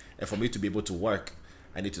inside, and for me to be able to work,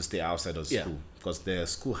 I need to stay outside of school because the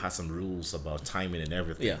school has some rules about timing and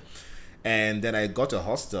everything. Yeah. And then I got a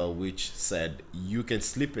hostel which said you can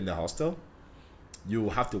sleep in the hostel, you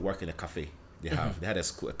have to work in a cafe. They had a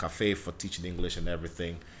cafe for teaching English and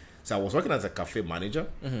everything. So I was working as a cafe manager,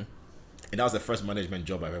 and that was the first management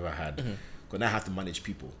job I've ever had. Because now I have to manage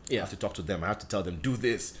people. I have to talk to them. I have to tell them, do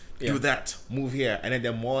this, do that, move here. And then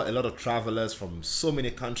there are a lot of travelers from so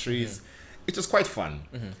many countries. It was quite fun.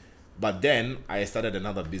 But then I started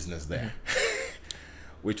another business there,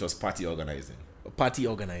 which was party organizing. Party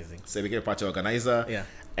organizing. So I became a party organizer. Yeah.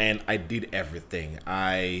 And I did everything.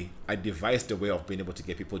 I devised a way of being able to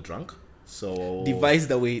get people drunk. So Devised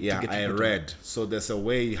the way to yeah, get I people read. So there's a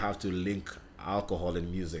way you have to link alcohol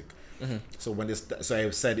and music. So so I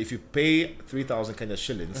said if you pay 3,000 Kenya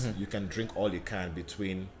shillings, you can drink all you can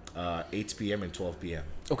between 8 p.m. and 12 p.m.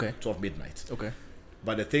 Okay. 12 midnight. Okay.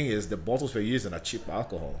 But the thing is, the bottles we're using are cheap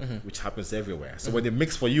alcohol, which happens everywhere. So when they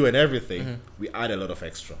mix for you and everything, we add a lot of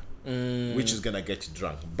extra, which is gonna get you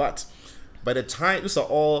drunk. But by the time these are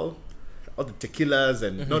all the tequilas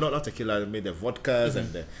and not tequila, I made the vodkas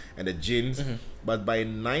and the gins. But by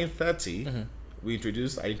 9:30,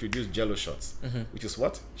 I introduced Jello shots, which is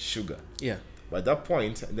what? Sugar. Yeah. By that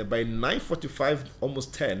point, and then by 9:45,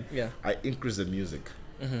 almost 10, Yeah. I increase the music,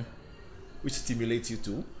 which stimulates you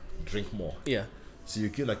to drink more. Yeah. So you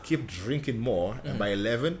can keep drinking more, and by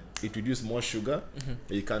 11, introduce more sugar, and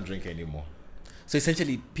you can't drink anymore. So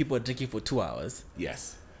essentially, people are drinking for 2 hours.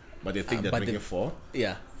 Yes, but they think they're but drinking for.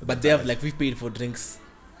 Yeah. But they have we've paid for drinks,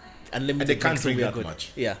 unlimited. And they can't drinks, so drink we are that good.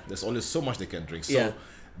 much. Yeah. There's only so much they can drink. So Yeah.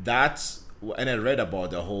 that's, and I read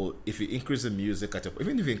about the whole, if you increase the music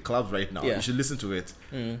even if you're in clubs right now, Yeah. you should listen to it.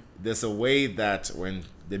 There's a way that when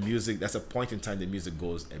the music, there's a point in time the music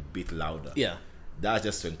goes a bit louder. Yeah. That's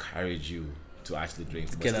just to encourage you to actually drink.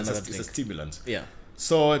 Get It's another a drink. stimulant. Yeah.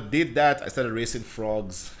 So I did that. I started racing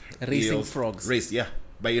frogs. Racing eels. frogs. Race, yeah.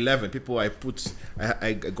 By 11, people, I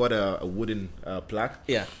got a wooden plaque.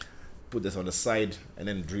 Yeah. Put this on the side and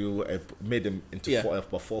then made them into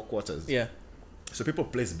four quarters. Yeah. So people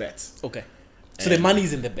place bets. Okay. So the money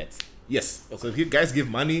is in the bets. Yes. So if you guys give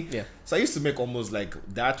money, Yeah. So I used to make almost like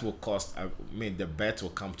that will cost. I mean, the bet will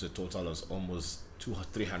come to a total of almost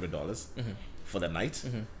 $200-300 for the night.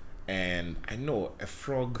 And I know a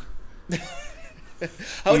frog.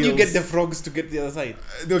 How do you get Eels. the frogs to get to the other side?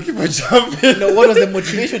 They'll keep on jumping. No, what was the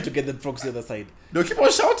motivation to get the frogs to the other side? They'll keep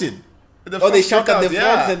on shouting. The Oh, they frogs shout freak at out, the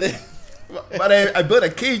yeah. frogs and then... But I built a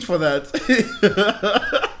cage for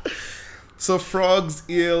that. So frogs,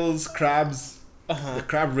 eels, crabs. The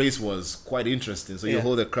crab race was quite interesting. So you Yeah.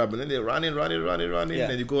 hold the crab and then they running. Yeah.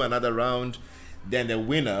 Then you go another round. Then the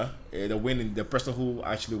winner, the person who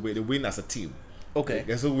actually win, they win as a team. Okay.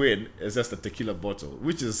 Guess who win is just a tequila bottle,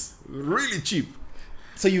 which is really cheap.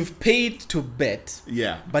 So you've paid to bet,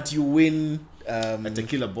 Yeah. but you win... A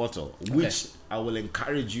tequila bottle, which I will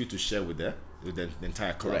encourage you to share with the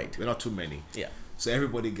entire club. Right. We're not too many. Yeah. So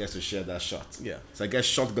everybody gets to share that shot. Yeah. So I get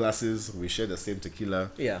shot glasses. We share the same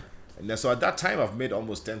tequila. Yeah. And then, so at that time, I've made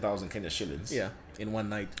almost 10,000 Kenya shillings. Yeah. In one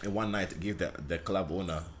night. In one night, to give the club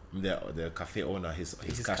owner the cafe owner his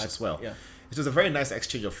cash as well. Yeah. It was a very nice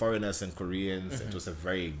exchange of foreigners and Koreans. It was a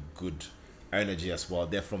very good energy as well.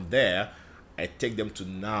 Then from there, I take them to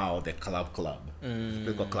now the club. It's a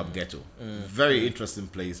place called Club Ghetto. Very interesting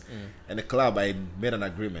place. And the club, I made an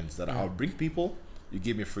agreement that I'll bring people, you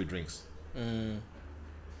give me free drinks.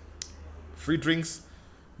 Free drinks,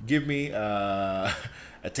 give me a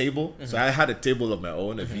table. So I had a table of my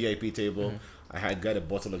own, a VIP table. I had got a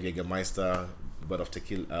bottle of Jägermeister, a bottle of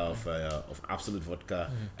tequila, of Absolute vodka,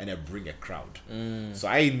 and I bring a crowd. So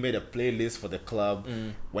I made a playlist for the club.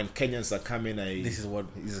 When Kenyans are coming, This is what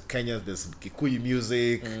Kenyans. There's Kikuyu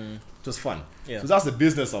music. It was fun. Yeah. So that's the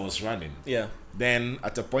business I was running. Yeah. Then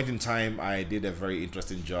at a point in time, I did a very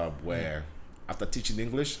interesting job where, after teaching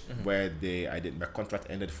English, I did my contract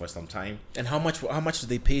ended for some time. And how much do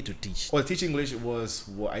they pay to teach? Well, teaching English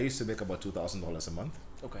I used to make about $2,000 a month.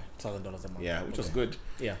 Okay, $1,000 a month. Yeah, which was good.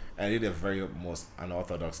 Yeah. And I did a very most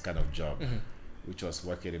unorthodox kind of job, which was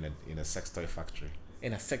working in a sex toy factory.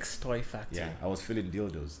 In a sex toy factory. Yeah, I was filling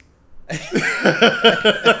dildos.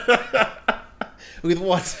 With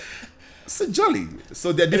what? So jolly.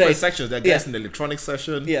 So there are different Right. sections. There are guys in the electronic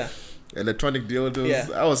section. Yeah. Electronic dildos. Yeah.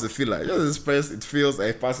 I was a filler. Just this press, it feels,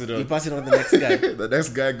 I pass it on. You pass it on to the next guy. The next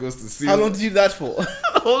guy goes to see. How long did you do that for?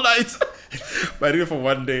 All night. But I did it for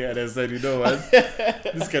one day and I said, you know what?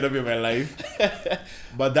 This cannot be my life.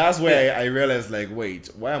 But that's where I realized, like, wait,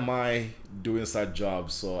 why am I doing such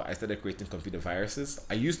jobs? So I started creating computer viruses.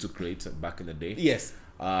 I used to create back in the day. Yes.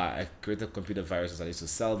 I created computer viruses. I used to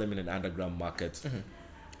sell them in an underground market.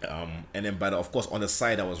 And then, but of course, on the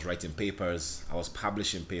side, I was writing papers. I was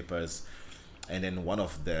publishing papers. And then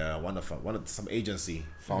some agency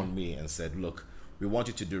found me and said, look, we want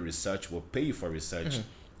you to do research. We'll pay you for research.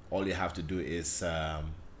 All you have to do is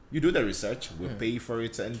you do the research. We'll pay you for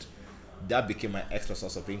it. And that became my extra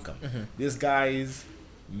source of income. These guys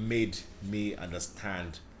made me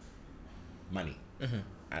understand money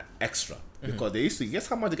extra because they used to, guess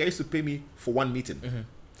how much the guy used to pay me for one meeting?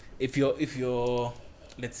 If you're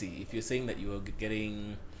let's see, if you're saying that you were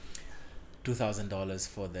getting $2,000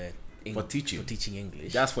 for teaching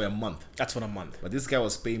English, That's for a month. that's for a month. But this guy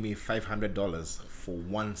was paying me $500 for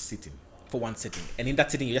one sitting. For one sitting. And in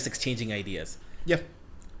that sitting you're just exchanging ideas. Yeah.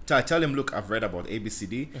 So I tell him, look, I've read about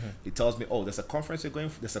ABCD. He tells me, oh, there's a conference you're going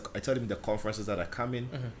for. I tell him the conferences that are coming.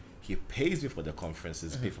 He pays me for the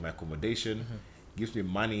conferences, pay for my accommodation, gives me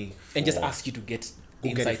money And just ask you to get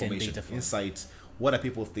insight and data from. Insight. What are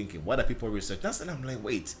people thinking? What are people researching? That's, and I'm like,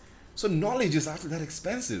 wait. So knowledge is actually that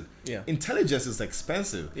expensive. Yeah. Intelligence is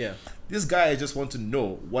expensive. Yeah. This guy just wants to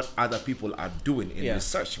know what other people are doing in Yeah.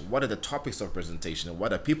 research. What are the topics of presentation? And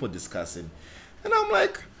what are people discussing? And I'm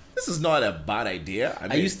like, this is not a bad idea. I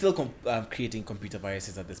mean, Are you still creating computer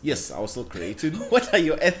viruses at this point? yes, I was still creating. What are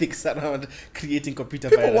your ethics around creating computer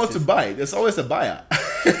People viruses? want to buy. There's always a buyer.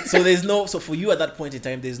 So for you at that point in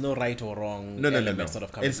time, there's no right or wrong No. element sort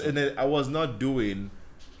of coming from. I was not doing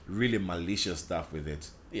really malicious stuff with it.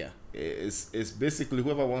 Yeah. It's basically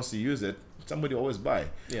whoever wants to use it, somebody always buy.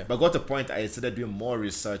 Yeah. But got the point, I started doing more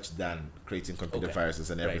research than creating computer Okay. viruses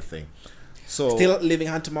and Right. everything. So Still living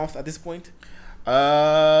hand to mouth at this point?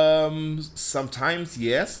 sometimes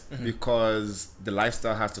yes, because the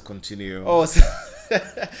lifestyle has to continue. Oh, so,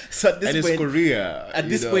 so at and this it's point, Korea. at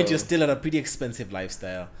this point, you're still at a pretty expensive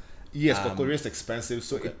lifestyle. yes, but Korea is expensive,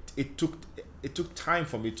 so okay. it took time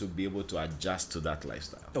for me to be able to adjust to that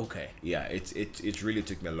lifestyle. Okay. Yeah, it really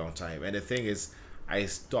took me a long time. And the thing is, I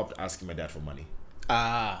stopped asking my dad for money.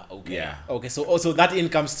 Ah, okay. Yeah. Okay, so also that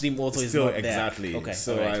income stream also is Still not exactly. there. Okay.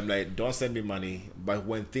 So alright. I'm like, don't send me money. But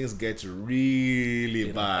when things get really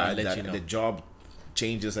You know, I'll bad, let that you know. the job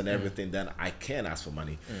changes and everything, then I can ask for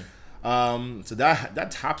money. So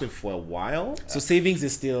that happened for a while. So savings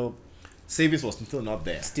is still Savings was still not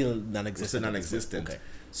there. still It was non-existent. still at this point. non-existent. Okay.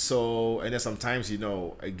 So, and then sometimes,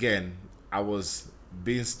 again, I was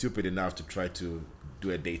being stupid enough to try to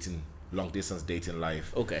do a long distance dating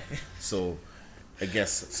life. Okay. So, I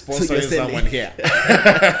guess you're sponsoring selling. someone here,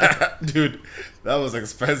 dude, that was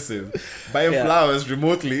expensive. Buying Yeah. flowers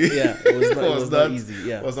remotely, Yeah, it was not easy.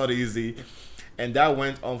 Yeah. was not easy, and that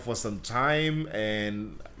went on for some time.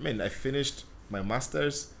 And I mean, I finished my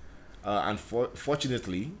masters.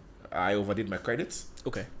 Unfortunately, I overdid my credits.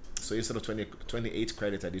 Okay. So instead of 28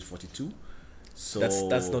 credits, I did 42. That's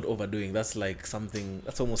So not overdoing. That's like something.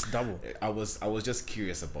 That's almost double. I was just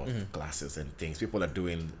curious about classes and things. People are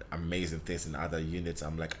doing amazing things in other units.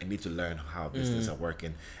 I'm like, I need to learn how these things are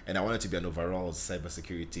working, and I wanted to be an overall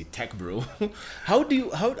cybersecurity tech bro. How do you?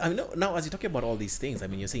 How I mean, now as you're talking about all these things, I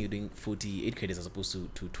mean, you're saying you're doing 48 credits as opposed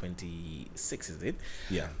to 26, is it?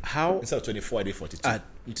 Yeah. How? Instead of 24, I did 42.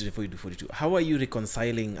 24 you do 42. How are you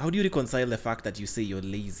reconciling? How do you reconcile the fact that you say you're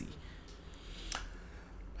lazy?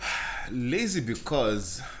 Lazy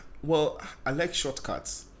because, well, I like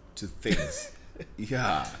shortcuts to things.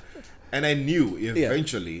 Yeah. And I knew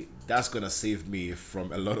eventually that's going to save me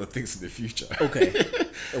from a lot of things in the future. Okay.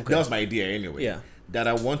 That was my idea anyway. Yeah. That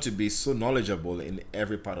I want to be so knowledgeable in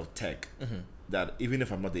every part of tech that even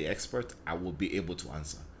if I'm not the expert, I will be able to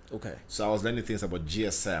answer. Okay. So I was learning things about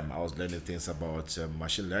GSM. I was learning things about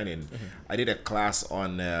machine learning. I did a class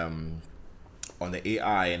on the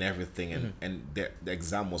AI and everything, and the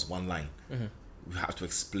exam was one line. We had to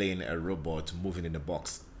explain a robot moving in a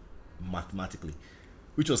box mathematically,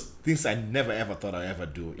 which was things I never ever thought I'd ever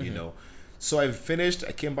do, you know. So I finished,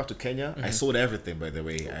 I came back to Kenya. I sold everything, by the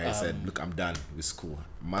way. I said, look, I'm done with school.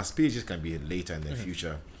 My PhD can be later in the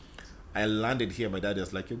future. I landed here. My dad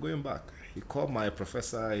was like, you're going back. He called my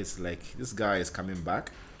professor. He's like, this guy is coming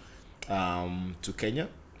back to Kenya,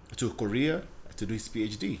 to Korea, to do his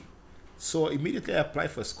PhD. So immediately I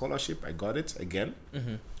applied for a scholarship. I got it again.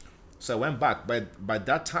 So I went back. By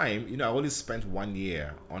that time, you know, I only spent 1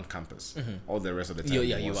 year on campus. All the rest of the time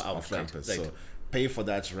You was were out, off right, campus. right. So paying for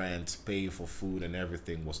that rent, paying for food and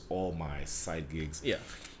everything was all my side gigs. Yeah.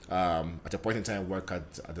 At a point in time, I worked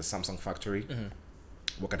at the Samsung factory,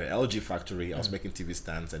 work at the LG factory. I was making TV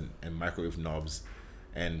stands and microwave knobs.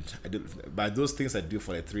 And I did, by those things I do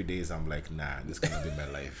for like 3 days, I'm like, nah, this cannot be my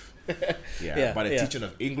life. Yeah, but the yeah. teaching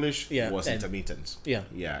of English was and- intermittent. Yeah.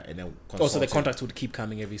 And then Also, the consulting. contracts would keep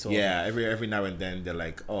coming every so often. Yeah, every now and then they're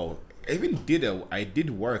like, oh, I did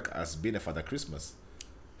work as being a Father Christmas.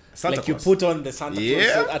 Santa Like you Claus. put on the Santa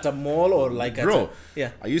Claus suit at a mall or like Bro,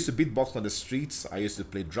 yeah. I used to beatbox on the streets. I used to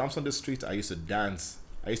play drums on the street. I used to dance.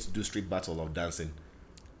 I used to do street battle of dancing.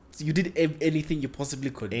 So you did anything you possibly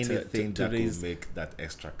could Anything to that raise. could make that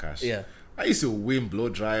extra cash. Yeah. I used to win blow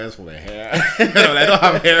dryers for my hair. I don't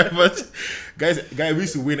have hair, but guys, we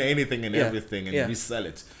used to win anything and everything and resell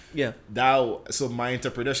it. Yeah. So my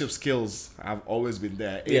entrepreneurship skills have always been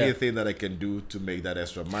there. Yeah. Anything that I can do to make that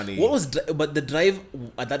extra money. What was but the drive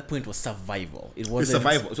at that point was survival. It It's wasn't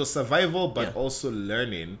survival. So survival, but Yeah. also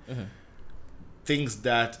learning things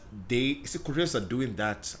that Koreans are doing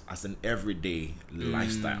that as an everyday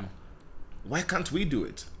lifestyle. Why can't we do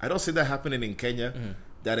it? I don't see that happening in Kenya.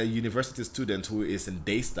 That a university student who is in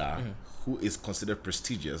Daystar, who is considered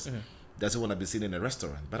prestigious, doesn't want to be seen in a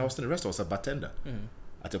restaurant. But I was in a restaurant, I was a bartender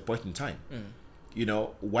at a point in time. You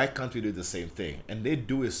know, why can't we do the same thing? And they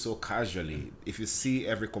do it so casually. If you see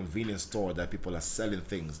every convenience store that people are selling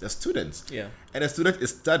things, they're students. Yeah. And a student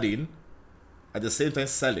is studying at the same time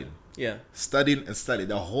selling. Yeah. Studying and studying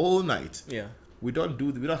the whole night. Yeah. We don't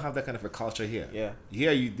have that kind of a culture here. Yeah.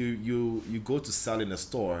 Here you go to sell in a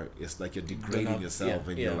store, it's like you're degrading yourself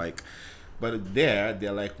and you're like, but there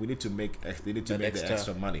they're like, they need to make the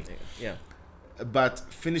extra money. Yeah. But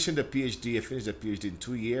finishing the PhD, I finished the PhD in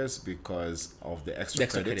 2 years because of the extra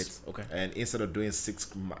credits. Okay. And instead of doing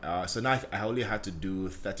so now I only had to do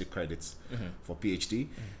 30 credits for PhD.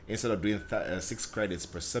 Instead of doing 6 credits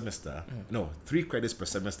per semester, no, 3 credits per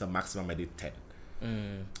semester maximum, I did 10.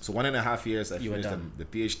 So 1.5 years I finished the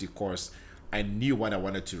PhD course. I knew what I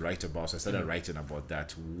wanted to write about, so I started writing about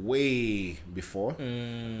that way before.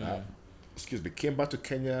 Came back to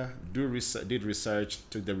Kenya, did research,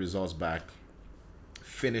 took the results back,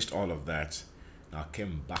 finished all of that. Now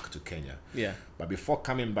came back to Kenya. Yeah. But before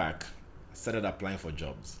coming back, I started applying for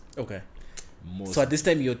jobs. Okay. So at this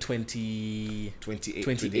time you're 28.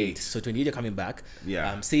 28. So 28 you're coming back.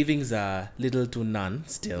 Yeah. Savings are little to none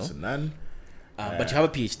still. So none. But you have a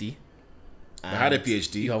PhD. I had a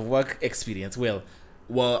PhD. You have work experience. Well,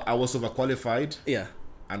 I was overqualified. Yeah.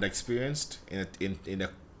 And experienced in a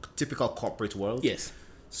typical corporate world. Yes.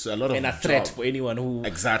 So a lot of and a threat for anyone who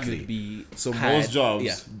exactly would be so hired. Most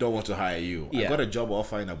jobs don't want to hire you. Yeah. I got a job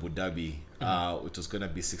offer in Abu Dhabi, which was gonna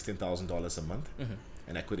be $16,000 a month,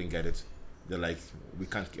 and I couldn't get it. They're like, we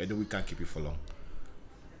can't keep you for long.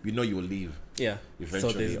 We know you will leave. Yeah.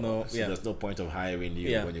 Eventually. So there's no point of hiring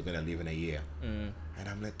you when you're gonna leave in a year. And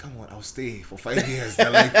I'm like, come on, I'll stay for 5 years. They're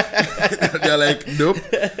like, nope,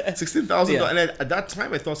 $16,000. And at that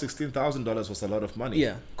time, I thought $16,000 was a lot of money.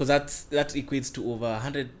 Yeah, because that equates to over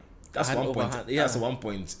 100. That's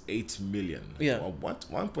 1.8 million. Yeah. Or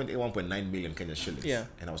 1.8, 1.9 million Kenya shillings. Yeah.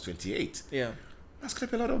 And I was 28. Yeah. That's gonna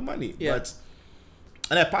be a lot of money. Yeah. But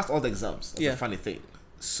And I passed all the exams. That's Yeah. a funny thing.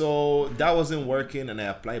 So that wasn't working, and I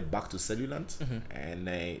applied back to Cellulant, and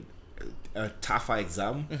a TAFA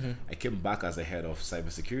exam. I came back as the head of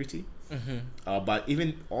cybersecurity. But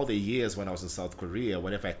even all the years when I was in South Korea,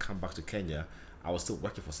 whenever I come back to Kenya, I was still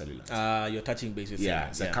working for Cellulant. You're touching base with Yeah,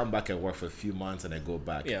 Cellulant. so I come back and work for a few months, and I go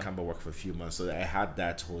back. Yeah. I come back work for a few months. So I had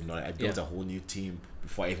that whole knowledge. I built a whole new team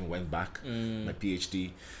before I even went back. My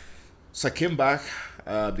PhD. So I came back,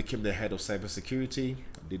 became the head of cybersecurity.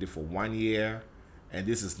 Did it for 1 year, and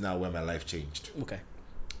this is now where my life changed. Okay.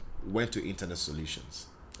 Went to Internet Solutions.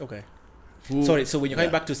 Okay. Sorry, so when you're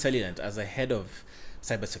coming back to Cellulant as a head of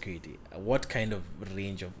cybersecurity, what kind of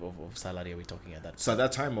range of salary are we talking at that? So at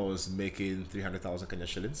that time, I was making 300,000 Kenya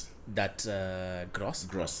shillings. That gross?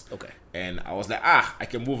 Gross. Okay. And I was like, I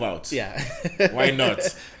can move out. Yeah. Why not?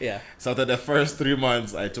 Yeah. So after the first 3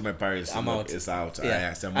 months, I told my parents, I'm out. It's out.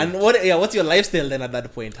 Yeah. And what's your lifestyle then at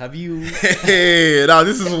that point? Have you... Hey, now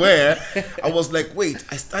this is where I was like, wait,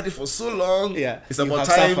 I studied for so long. Yeah. It's You about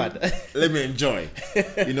have time. suffered. Let me enjoy.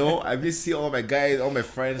 I really see all my guys, all my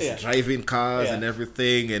friends driving cars and everything.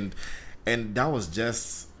 And that was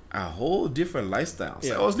just a whole different lifestyle.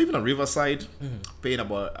 So I was living on Riverside, I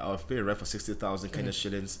was paying rent for 60,000 Kenya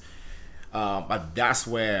shillings. But that's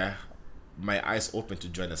where my eyes opened to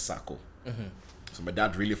join a circle. So my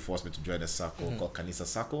dad really forced me to join a circle called Kanisa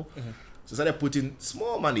Circle. So I started putting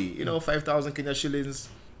small money, 5,000 Kenya shillings,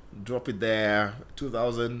 drop it there,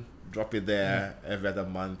 2,000, drop it there every other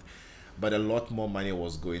month. But a lot more money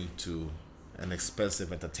was going to an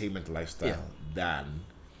expensive entertainment lifestyle than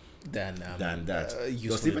that.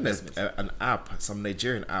 There was even an app, some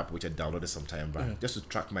Nigerian app, which I downloaded some time back, just to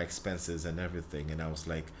track my expenses and everything. And I was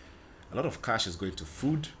like, a lot of cash is going to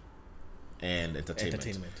food and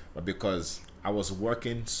entertainment. But because I was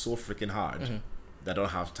working so freaking hard that I don't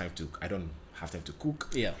have time to cook.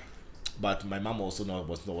 Yeah. But my mom also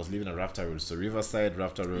was living on Rafter Road, so Riverside,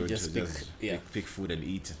 Rafter Road, just pick food and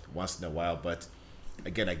eat once in a while. But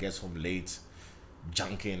again, I get home late,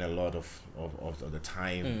 junking a lot of the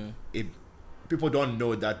time. People don't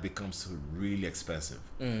know that becomes really expensive.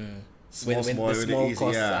 Small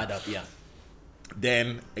costs add up. Yeah.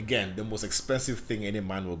 Then again, the most expensive thing any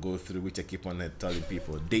man will go through, which I keep on telling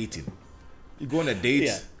people, dating. You go on a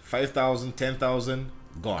date, 5,000, 10,000,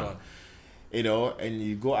 gone. And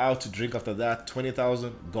you go out to drink after that,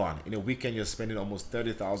 20,000, gone. In a weekend, you're spending almost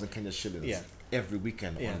 30,000 Kenya shillings every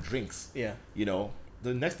weekend on drinks. Yeah.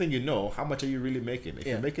 The next thing you know, how much are you really making? If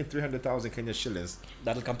you're making 300,000 Kenya shillings,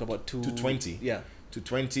 that'll come to about 220. Yeah.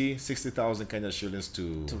 220, 60,000 Kenya shillings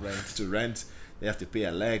to rent. They have to pay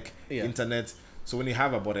a leg, internet. So when you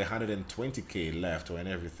have about 120K left and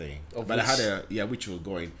everything, which was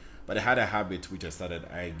going. But I had a habit which I started.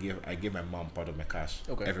 I give my mom part of my cash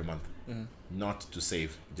every month, not to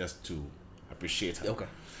save, just to appreciate her. Okay,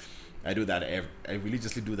 I do that. I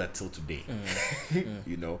religiously do that till today.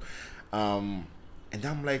 And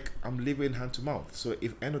I'm like, I'm living hand to mouth. So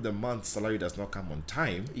if end of the month salary does not come on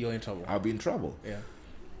time, you're in trouble. I'll be in trouble. Yeah.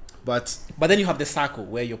 But then you have the circle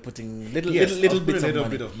where you're putting little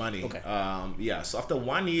bit of money. Okay. So after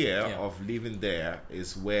 1 year of living there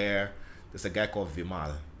is where there's a guy called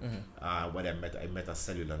Vimal. When I met at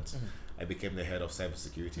Cellulant. I became the head of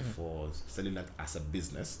cybersecurity for Cellulant as a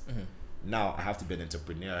business. Now I have to be an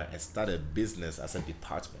entrepreneur and start a business as a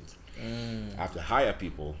department. I have to hire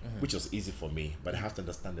people, which was easy for me, but I have to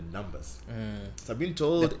understand the numbers. So I've been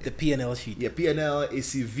told the P&L sheet. Yeah, P&L,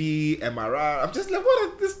 ACV, MRR. I'm just like, what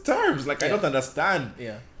are these terms? Like I don't understand.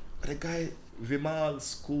 Yeah. But the guy Vimal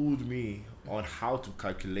schooled me on how to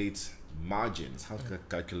calculate margins, how to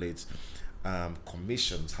calculate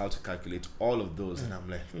commissions, how to calculate all of those, and I'm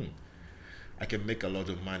like, I can make a lot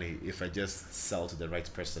of money if I just sell to the right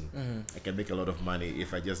person. I can make a lot of money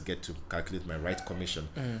if I just get to calculate my right commission.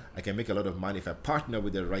 I can make a lot of money if I partner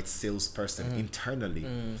with the right salesperson internally,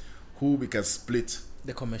 who we can split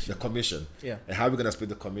the commission. Yeah. And how are we gonna split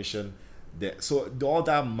the commission? So all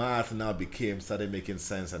that math now started making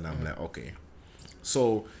sense, and I'm like, okay.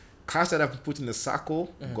 So cash that I've put in the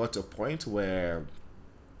circle got to a point where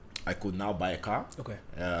I could now buy a car. Okay.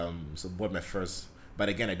 So bought my first. But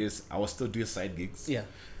again, I was still doing side gigs. Yeah.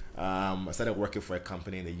 I started working for a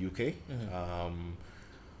company in the UK,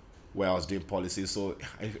 where I was doing policies. So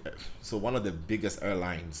one of the biggest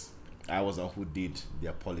airlines, I was on who did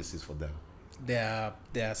their policies for them. Their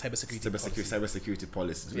cybersecurity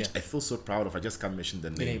policies, which I feel so proud of. I just can't mention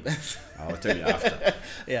the name. I'll tell you after.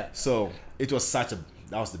 Yeah. So it was that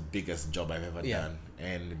was the biggest job I've ever done,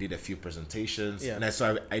 and did a few presentations. Yeah.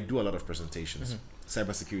 And I do a lot of presentations,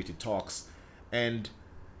 cybersecurity talks. And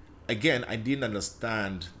again, I didn't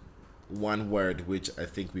understand one word which I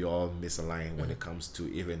think we all misalign when it comes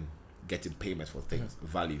to even getting payment for things: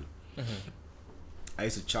 value. I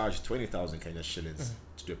used to charge 20,000 Kenya shillings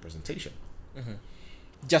to do a presentation.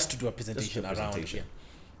 Just to do a Just to presentation do a around. presentation. Yeah.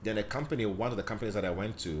 Then a company, one of the companies that I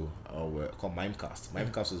went to, were called Mimecast.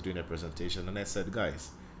 Mimecast was doing a presentation, and I said, guys,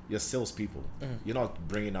 you're salespeople. You're not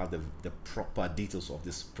bringing out the proper details of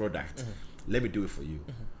this product. Let me do it for you.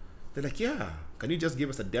 They're like, yeah, can you just give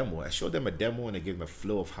us a demo? I showed them a demo and I gave them a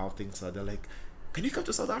flow of how things are. They're like, can you come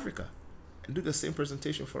to South Africa and do the same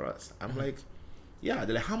presentation for us? I'm like, yeah.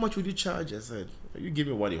 They're like, how much would you charge? I said, you give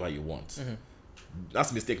me what you want.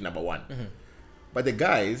 That's mistake number one. But the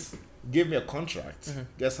guys gave me a contract.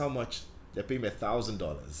 Guess how much? They pay me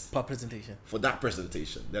 $1,000 Per presentation. for that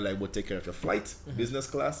presentation. They're like, we'll take care of your flight, business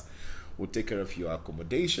class. We'll take care of your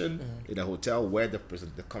accommodation in a hotel where the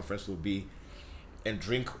conference will be, and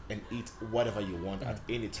drink and eat whatever you want at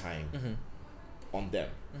any time on them.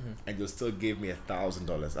 And you'll still give me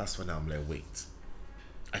 $1,000. That's when I'm like, wait,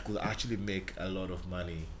 I could actually make a lot of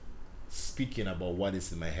money speaking about what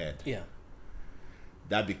is in my head. Yeah.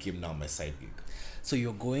 That became now my side gig. So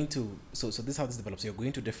you're going to so this is how this develops. You're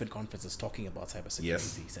going to different conferences talking about cybersecurity,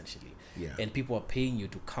 Yes. essentially. Yeah. And people are paying you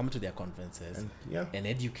to come to their conferences and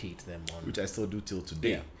educate them on, which I still do till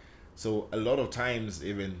today. Yeah. So a lot of times,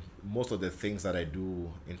 even most of the things that I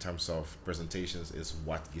do in terms of presentations is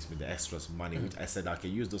what gives me the extras money, which I said I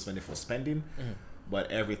can use those money for spending,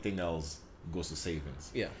 but everything else goes to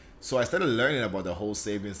savings. Yeah. So I started learning about the whole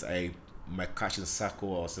savings. My cash in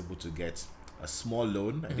Sacco, I was able to get a small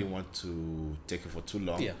loan. I didn't want to take it for too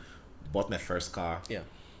long. Yeah. Bought my first car. Yeah.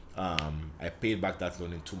 I paid back that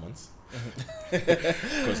loan in 2 months.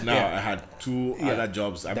 Because now I had two other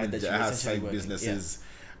jobs. I had side businesses.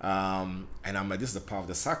 And I'm like, this is the power of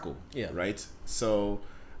the Sacco. Right? So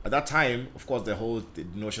at that time, of course, the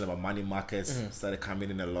notion about money markets started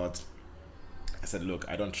coming in a lot. I said, look,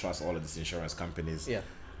 I don't trust all of these insurance companies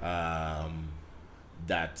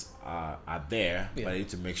that are there, but I need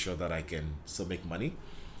to make sure that I can still make money.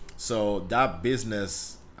 So that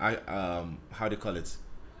business, how do you call it?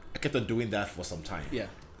 I kept on doing that for some time. Yeah.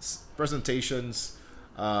 Presentations.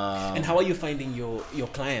 And how are you finding your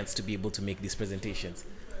clients to be able to make these presentations?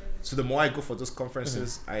 So the more I go for those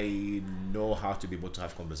conferences, I know how to be able to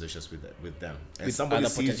have conversations with them. And With somebody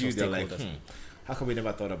other sees you, they're like, stakeholders. how come we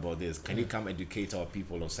never thought about this? Can you come educate our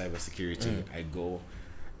people on cybersecurity? I go,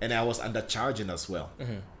 and I was undercharging as well.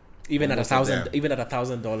 Even at most of them.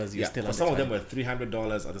 $1,000, you're still for some of them were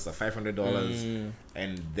 $300, others are $500,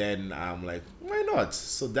 and then I'm like, why not?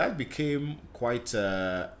 So that became quite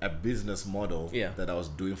a business model that I was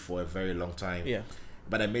doing for a very long time.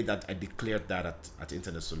 But I declared that at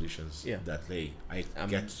Internet Solutions that hey, I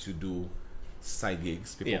get to do side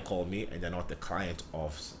gigs. People call me and they're not the client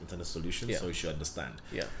of Internet Solutions, so you should understand.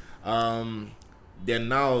 They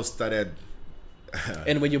now started.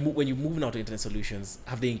 And when you move now to Internet Solutions,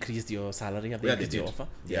 have they increased your salary? Have they increased your offer?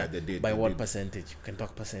 Yeah, they did. By what percentage? You can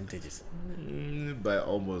talk percentages. By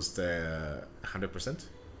almost 100%.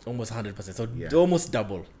 Almost 100%. So almost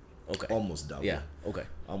double. Okay. Almost double. Yeah. Okay.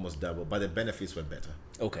 Almost double. But the benefits were better.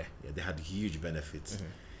 Okay. Yeah, they had huge benefits.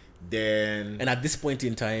 Then. And at this point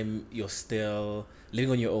in time, you're still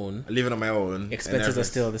living on your own. Living on my own. Expenses are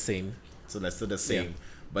still the same. So they're still the same. Yeah.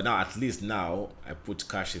 But now, at least now, I put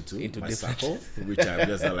cash into my different circle, which I'm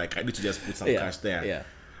just like, I need to just put some cash there. Yeah.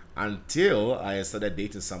 Until I started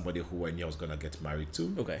dating somebody who I knew I was going to get married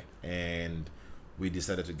to. Okay. And we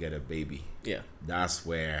decided to get a baby. Yeah. That's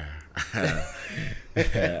where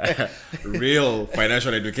real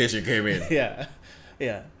financial education came in. Yeah.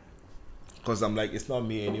 Yeah. Because I'm like, it's not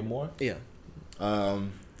me anymore. Yeah.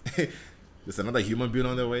 There's another human being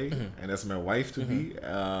on the way, and that's my wife to be.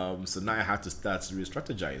 So now I had to start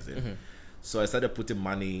re-strategizing. So I started putting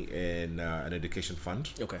money in an education fund.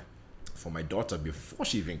 Okay. For my daughter before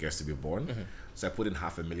she even gets to be born. So I put in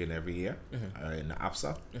 $500,000 every year in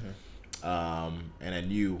APSA. And I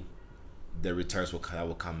knew the returns will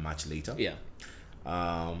come much later. Yeah.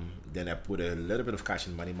 Then I put a little bit of cash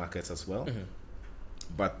in money markets as well.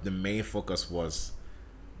 But the main focus was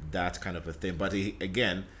that kind of a thing. But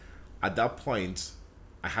again, at that point,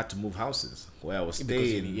 I had to move houses where I was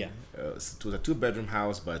staying. It was a 2-bedroom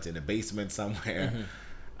house, but in a basement somewhere.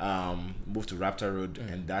 Moved to Raptor Road,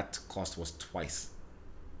 and that cost was twice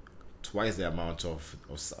the amount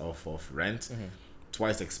of rent,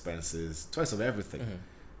 twice expenses, twice of everything.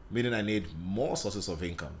 Meaning I need more sources of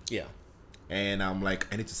income. Yeah. And I'm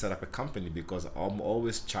like, I need to set up a company because I'm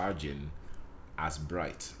always charging as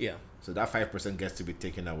bright. Yeah. So that 5% gets to be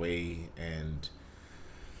taken away, and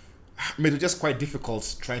I mean, it's just quite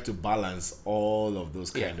difficult trying to balance all of those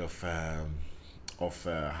kind of of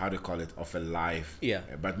how do you call it, of a life. Yeah.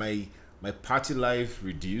 But my party life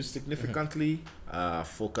reduced significantly.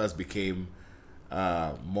 Focus became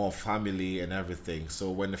more family and everything.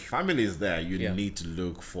 So when the family is there, you need to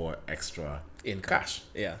look for extra Income. cash.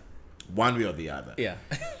 Yeah. One way or the other. Yeah.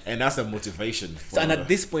 And that's a motivation for. So, and at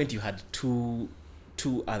this point, you had two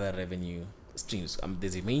other revenue streams.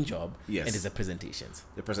 There's a main job, Yes. and there's the presentations.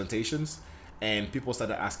 The presentations, and people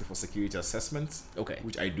started asking for security assessments. Okay.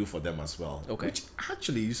 Which I do for them as well. Okay. Which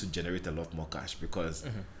actually used to generate a lot more cash because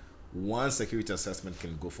one security assessment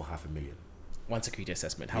can go for $500,000. One security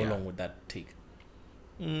assessment. How long would that take?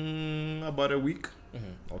 About a week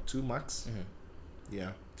or two max.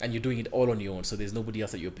 Yeah. And you're doing it all on your own, so there's nobody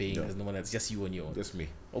else that you're paying. No. There's no one else, just you on your own. Just me.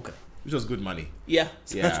 Okay. Which was good money. Yeah.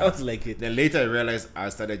 Yeah. Sounds like it. Then later I realized I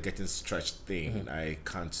started getting stretched thin. I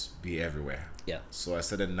can't be everywhere. Yeah. So I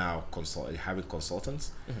started now having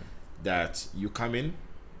consultants that you come in,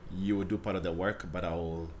 you will do part of the work, but I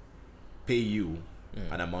will pay you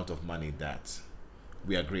an amount of money that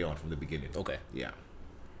we agree on from the beginning. Okay. Yeah.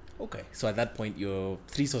 Okay. So at that point, your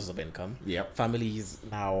three sources of income. Yep. Family is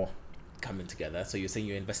now coming together. So you're saying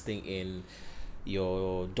you're investing in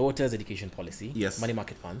your daughter's education policy. Yes. Money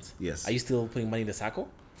market funds. Yes. Are you still putting money in the SACCO?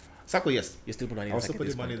 SACCO, yes. You're still putting money in I the also SACCO put at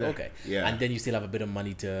this the money point? there. Okay. Yeah. And then you still have a bit of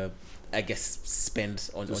money to, I guess,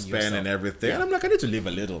 spend on Spend yourself. and everything. Yeah. And I'm like, I need to live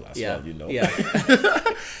a little as Yeah. well, you know.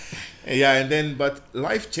 Yeah. Yeah, and then, but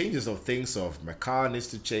life changes of things of my car needs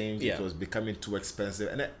to change. Yeah. It was becoming too expensive.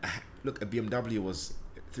 And look, a BMW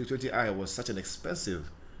 320i was such an expensive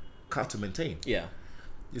car to maintain. Yeah.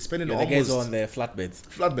 You're spending The almost guys on their flatbeds.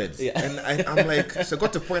 flatbeds. Yeah. And I'm like, so I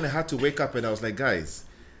got to a point I had to wake up and I was like, guys,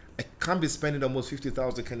 I can't be spending almost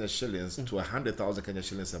 50,000 Kenya shillings to 100,000 Kenya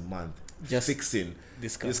shillings a month Just fixing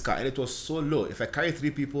this this car. car. And it was so low. If I carry 3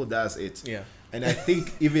 people, that's it. Yeah. And I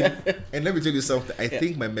think even, and let me tell you something, I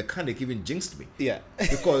think my mechanic even jinxed me. Yeah.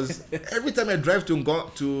 Because every time I drive to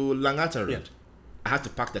Langata Road, I have to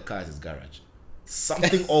park the car at his garage.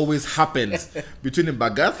 Something always happens between the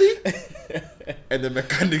Bagathi and the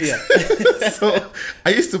mechanics. Yeah. So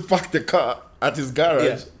I used to park the car at his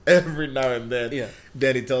garage every now and then. Yeah.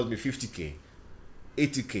 Then he tells me 50K,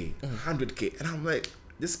 80K, 100K. And I'm like,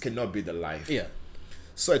 this cannot be the life. Yeah.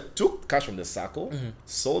 So I took cash from the SACCO,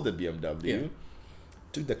 sold the BMW, Yeah.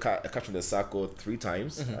 took the cash from the SACCO 3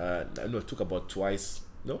 times. No, it took about twice.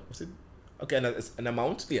 No, was it? Okay, an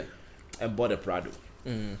amount. Yeah. And bought a Prado.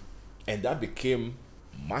 And that became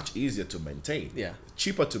much easier to maintain. Yeah.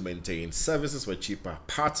 Cheaper to maintain. Services were cheaper.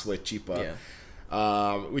 Parts were cheaper.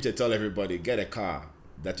 Yeah. Which I tell everybody, get a car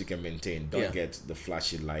that you can maintain. Don't Yeah. get the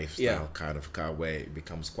flashy lifestyle kind of car where it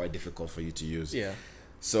becomes quite difficult for you to use. Yeah.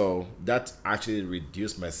 So that actually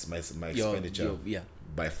reduced my expenditure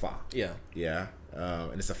by far. Yeah. Yeah.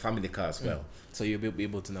 And it's a family car as well. So you'll be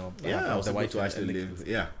able to now. Yeah, I was the able wife to actually live.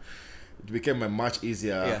 Yeah. It became a much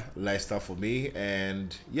easier lifestyle for me.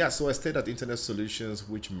 And yeah, so I stayed at Internet Solutions,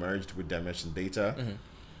 which merged with Dimension Data.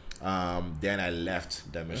 Then I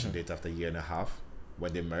left Dimension Data after a year and a half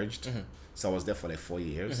when they merged. So I was there for like 4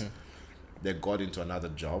 years. Then got into another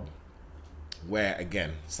job where,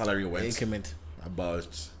 again, salary went Increment. about,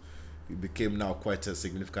 it became now quite a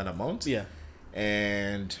significant amount. Yeah.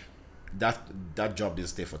 And that job didn't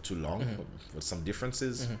stay for too long with some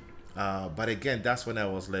differences. But again, that's when I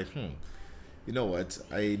was like, you know what,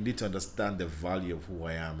 I need to understand the value of who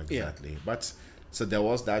I am exactly. But so there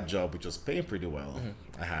was that job which was paying pretty well.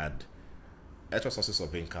 I had extra sources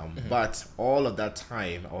of income, but all of that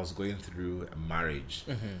time I was going through a marriage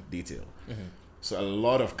detail. So a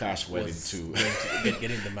lot of cash went into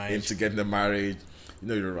getting the marriage. into getting the marriage. You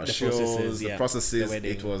know, your processes, the processes.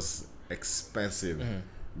 It was expensive,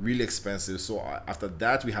 really expensive. So after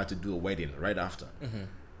that, we had to do a wedding right after.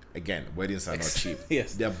 Again, weddings are not cheap.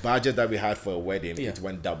 Yes. The budget that we had for a wedding, it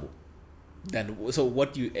went double. Then, so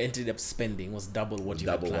what you ended up spending was double what you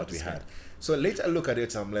had planned to spend. So later I look at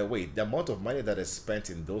it, I'm like, wait, the amount of money that I spent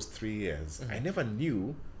in those 3 years, I never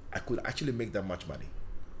knew I could actually make that much money.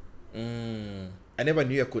 I never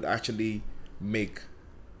knew I could actually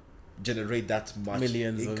generate that much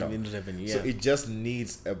Millions income. in revenue. So it just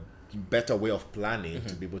needs a better way of planning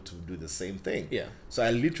to be able to do the same thing. Yeah. So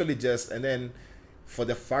I literally and then for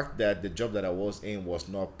the fact that the job that I was in was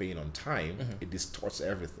not paying on time, it distorts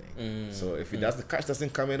everything. So if the cash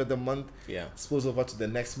doesn't come in of the month, spills over to the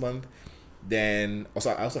next month, then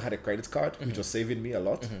I also had a credit card, which was saving me a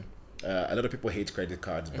lot. A lot of people hate credit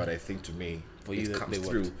cards, but I think to me, for you, it comes they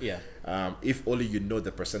through. worked. Yeah. If only you know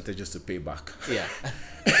the percentages to pay back Yeah.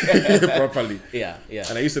 properly. Yeah. Yeah.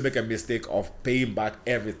 And I used to make a mistake of paying back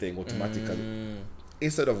everything automatically.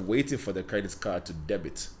 instead of waiting for the credit card to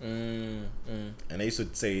debit. And I used to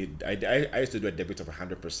say I used to do a debit of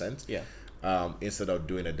 100%. Yeah. Instead of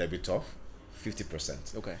doing a debit of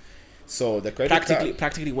 50%. Okay. So the credit card,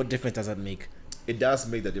 Practically, what difference does that make? it does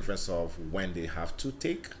make the difference of when they have to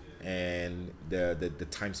take and the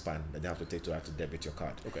time span that they have to take to actually debit your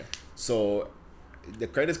card. Okay. So the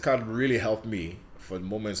credit card really helped me for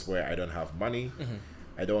moments where I don't have money.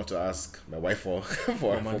 I don't want to ask my wife for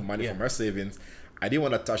money from her savings. I didn't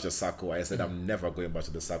want to touch the circle. I said I'm never going back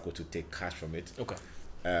to the circle to take cash from it. Okay.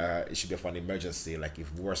 It should be for an emergency, like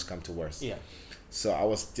if worse come to worse. Yeah. So I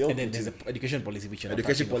was still. And then there's the education policy, which you're not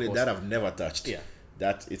education touching, policy that I've never touched. Yeah.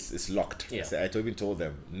 That it's locked. Yeah. I even told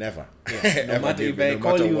them never. Yeah. No matter if I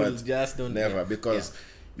call you, just don't. Never, because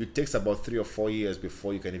it takes about 3 or 4 years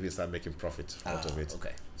before you can even start making profit out of it.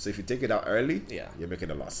 Okay. So if you take it out early, you're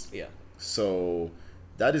making a loss. Yeah. So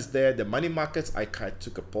that is there. The money markets, I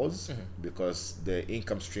took a pause because the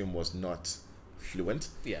income stream was not fluent.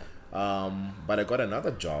 Yeah. But I got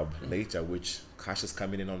another job later, which cash is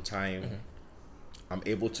coming in on time. I'm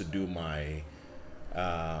able to do my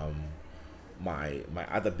my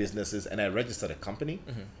other businesses, and I registered a company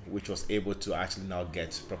which was able to actually now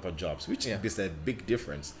get proper jobs, which is a big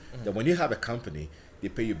difference. That when you have a company, they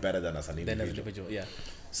pay you better than as an individual. Yeah.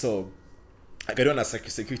 So I got on a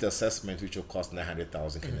security assessment, which will cost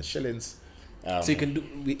 900,000 Kenyan shillings. So you can do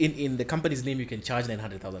in the company's name, you can charge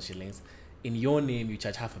 900,000 shillings. In your name, you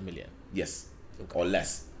charge 500,000. Yes, or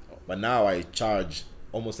less. But now I charge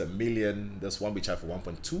almost $1 million. There's one we charge for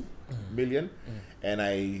 1.2 million, and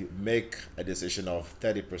I make a decision of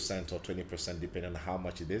 30% or 20%, depending on how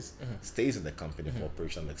much it is, stays in the company for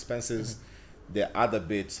operational expenses. The other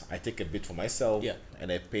bit, I take a bit for myself,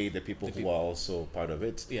 and I pay the people who are also part of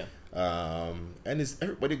it. Yeah. And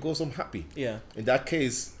everybody goes home happy. Yeah. In that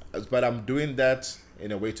case, but I'm doing that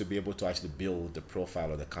in a way to be able to actually build the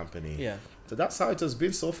profile of the company. Yeah. So that's how it has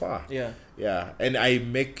been so far. Yeah. Yeah. And I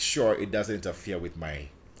make sure it doesn't interfere with my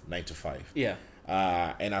 9 to 5. Yeah.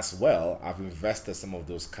 And as well, I've invested some of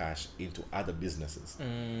those cash into other businesses.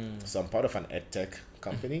 So I'm part of an edtech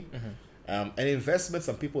company. An investment,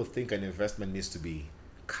 some people think an investment needs to be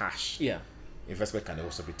cash. Yeah. Investment can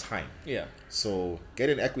also be time. Yeah. So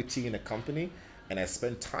getting equity in a company, and I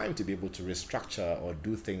spend time to be able to restructure or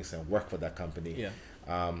do things and work for that company.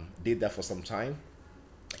 Yeah. Did that for some time.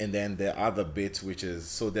 And then the other bit, which is,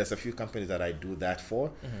 so there's a few companies that I do that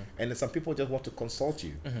for, and then some people just want to consult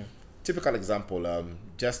you. Typical example,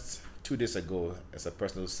 just 2 days ago, as a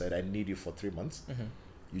person who said, I need you for 3 months.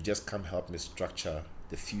 You just come help me structure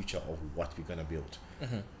the future of what we're going to build.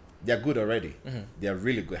 They're good already. They're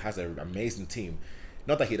really good. Has an amazing team.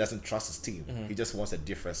 Not that he doesn't trust his team. He just wants a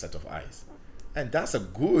different set of eyes. And that's a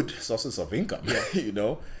good sources of income, you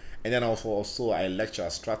know. And then also I lecture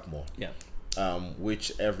at Strathmore,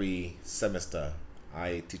 which every semester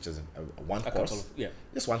I teach us one course.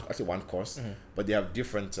 Just one course, but they have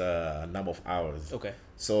different number of hours. Okay.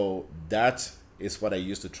 So that is what I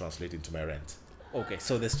use to translate into my rent. Okay.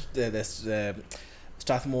 So this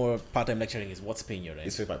Strathmore part-time lecturing is what's paying your rent?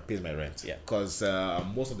 It's pays my rent. Yeah. Because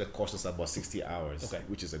most of the courses are about 60 hours,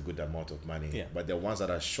 which is a good amount of money. Yeah. But the ones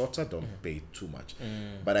that are shorter don't pay too much.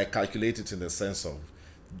 But I calculate it in the sense of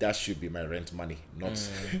that should be my rent money, not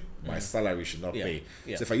my salary should not pay.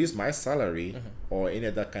 Yeah. So if I use my salary or any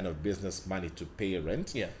other kind of business money to pay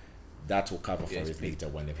rent, that will cover for it later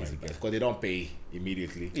whenever it gets. Because they don't pay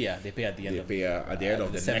immediately. Yeah, they pay at the end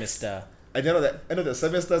of the semester. At the end of the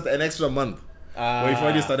semester, an extra month. Well, you've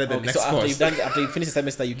already started the next course. After you finish the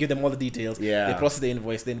semester, you give them all the details. Yeah. They process the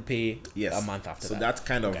invoice, then pay a month after that. So that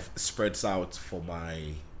kind of spreads out for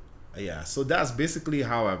my... Yeah. So that's basically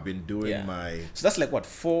how I've been doing my... So that's like what,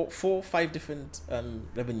 5 different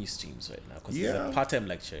revenue streams right now? Because it's a part-time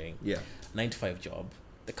lecturing, 9 to 5 job,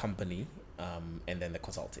 the company, and then the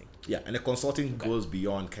consulting. Yeah, and the consulting goes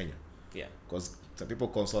beyond Kenya. Yeah. Because some people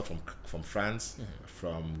consult from France,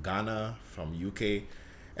 from Ghana, from UK.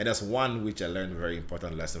 And there's one which I learned a very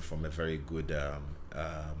important lesson from a very good,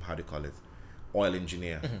 how do you call it, oil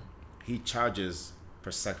engineer. He charges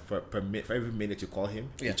for every minute you call him,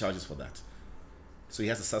 he charges for that. So he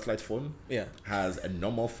has a satellite phone, has a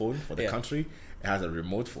normal phone for the country, and has a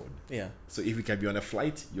remote phone. Yeah. So if he can be on a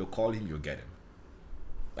flight, you'll call him, you'll get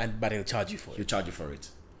him. But he'll charge you for it. He'll charge you for it.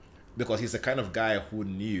 Because he's the kind of guy who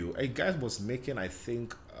knew, a guy was making, I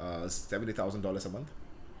think, $70,000 a month.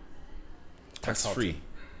 Tax free.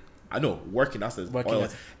 I know, working as oil.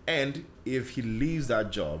 And if he leaves that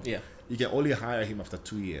job, you can only hire him after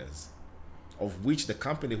 2 years. of which the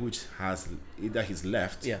company which has either he's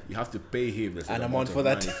left, Yeah. you have to pay him a certain An amount amount for of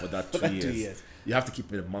that money for that for 2 that 2 years. years. You have to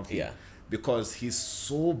keep it monthly. Yeah. Because he's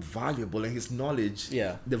so valuable and his knowledge,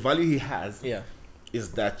 Yeah. the value he has, Yeah.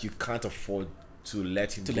 is that you can't afford to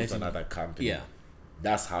let him go let to him- another company. Yeah.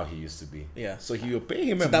 That's how he used to be. Yeah. So he will pay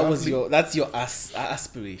him So a that was monthly. your that's your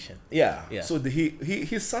aspiration. Yeah. Yeah. So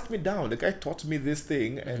he sat me down. The guy taught me this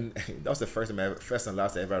thing, and that was the first and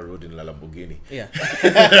last I ever rode in a Lamborghini. Yeah.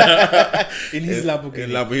 In his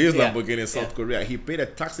Lamborghini. His Yeah. Lamborghini in South Yeah. Korea. He paid a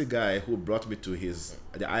taxi guy who brought me to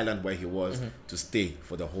the island where he was to stay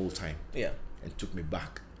for the whole time, Yeah. and took me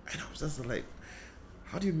back. And I was just like,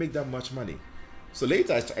 how do you make that much money? So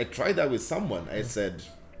later I tried that with someone. I said,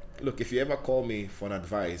 look, if you ever call me for an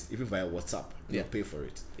advice, even via WhatsApp, you'll pay for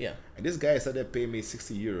it. Yeah. And this guy started paying me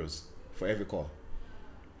 60 euros for every call.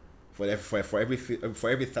 For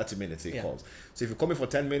every 30 minutes he calls. So if you call me for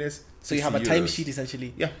 10 minutes, So you have a 60 euros. timesheet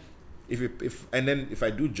essentially. Yeah. If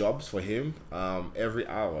I do jobs for him, every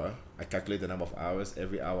hour I calculate the number of hours.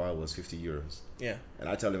 Every hour was 50 euros. Yeah. And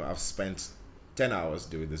I tell him I've spent 10 hours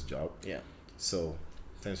doing this job. Yeah. So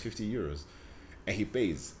times 50 euros, and he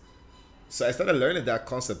pays. So I started learning that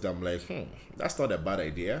concept. I'm like, that's not a bad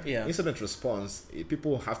idea. Yeah. Incident response,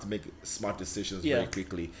 people have to make smart decisions Yeah. very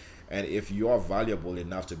quickly. And if you are valuable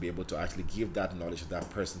enough to be able to actually give that knowledge to that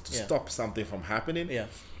person to stop something from happening, Yeah.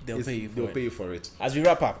 They'll pay you for it. As we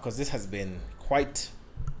wrap up, because this has been quite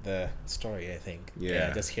the story, I think.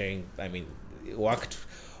 Yeah. Just hearing, I mean, worked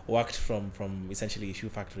from essentially a shoe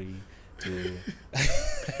factory to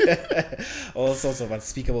all sorts of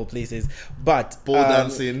unspeakable places, but pole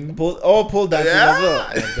dancing, pole dancing as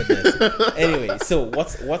well. Yeah. Oh, goodness. Anyway, so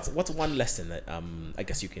what's one lesson that I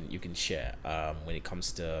guess you can share when it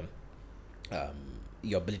comes to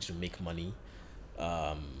your ability to make money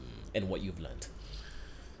and what you've learned?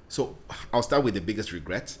 So I'll start with the biggest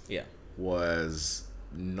regret. Yeah. Was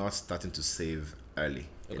not starting to save early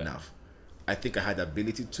enough. I think I had the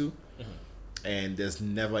ability to, and there's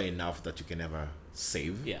never enough that you can ever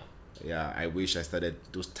save. Yeah. I wish I started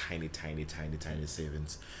those tiny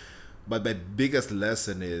savings. But my biggest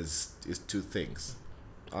lesson is two things.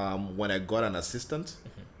 When I got an assistant,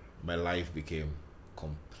 my life became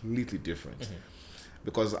completely different.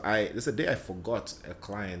 Because there's a day I forgot a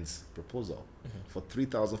client's proposal for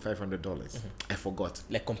 $3,500. I forgot.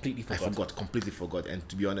 Like completely forgot. Completely forgot. And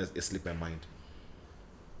to be honest, it slipped my mind.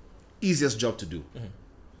 Easiest job to do.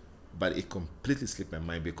 But it completely slipped my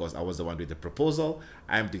mind because I was the one doing the proposal.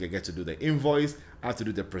 I get to do the invoice. I have to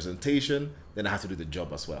do the presentation. Then I have to do the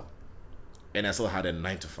job as well. And I still had a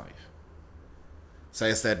 9 to 5. So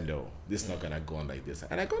I said, no, this is not going to go on like this.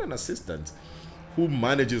 And I got an assistant who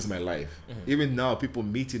manages my life. Even now, people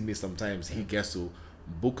meeting me sometimes, he gets to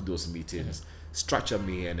book those meetings, structure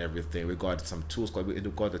me and everything. We got some tools, we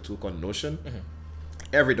got a tool called Notion.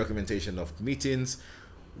 Every documentation of meetings,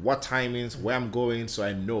 what timings, where I'm going, so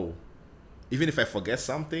I know. Even if I forget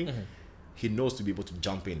something, he knows to be able to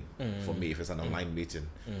jump in for me if it's an online meeting,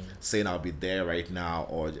 saying I'll be there right now,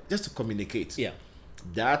 or just to communicate. Yeah.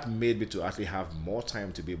 That made me to actually have more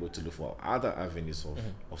time to be able to look for other avenues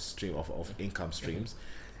of income streams,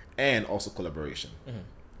 and also collaboration.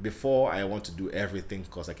 Before, I want to do everything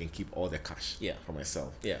because I can keep all the cash for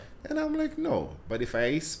myself. Yeah. And I'm like, no. But if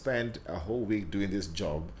I spend a whole week doing this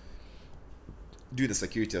job, do the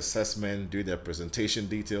security assessment, do the presentation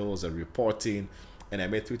details, the reporting, and I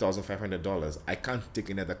made $3,500, I can't take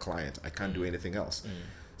another client. I can't do anything else.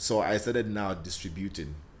 So I started now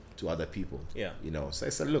distributing to other people. Yeah. So I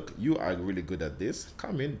said, look, you are really good at this.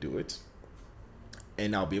 Come in, do it,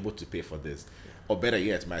 and I'll be able to pay for this. Or better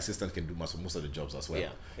yet, my assistant can do most of the jobs as well.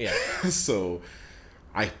 Yeah. So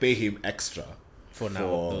I pay him extra for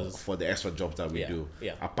the extra jobs that we do.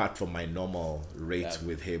 Yeah. Apart from my normal rate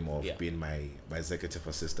with him of being my executive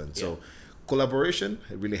assistant. Yeah. So collaboration,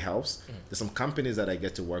 it really helps. There's some companies that I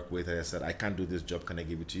get to work with and I said, I can't do this job, can I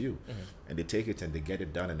give it to you? And they take it and they get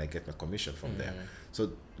it done and I get my commission from there.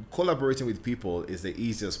 So collaborating with people is the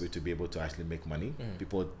easiest way to be able to actually make money.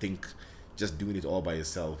 People think just doing it all by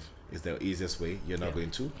yourself is the easiest way. You're not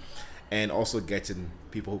going to. And also getting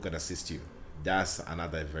people who can assist you. That's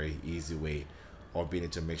another very easy way of being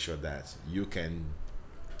able to make sure that you can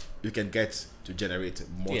get to generate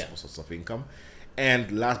multiple sources of income.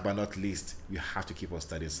 And last but not least, you have to keep on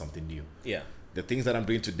studying something new. Yeah. The things that I'm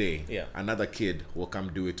doing today, another kid will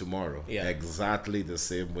come do it tomorrow. Yeah. Exactly the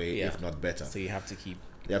same way, if not better. So you have to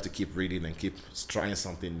keep reading and keep trying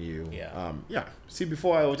something new. Yeah. See,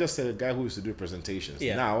 before I was just a guy who used to do presentations.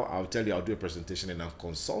 Yeah. Now I'll tell you I'll do a presentation and I'll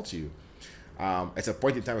consult you. At a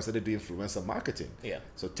point in time I started doing influencer marketing. Yeah.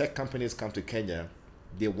 So tech companies come to Kenya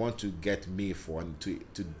they want to get me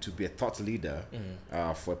to be a thought leader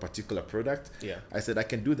for a particular product. Yeah. I said I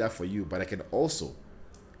can do that for you, but I can also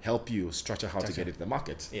help you structure how to get into the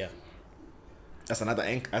market. Yeah. That's another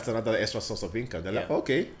extra source of income. They're like,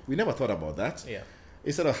 okay, we never thought about that. Yeah.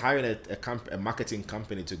 Instead of hiring a marketing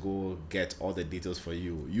company to go get all the details for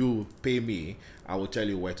you, you pay me. I will tell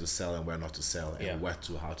you where to sell and where not to sell, and how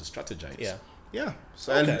to strategize. Yeah. Yeah.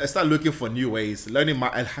 So I started looking for new ways.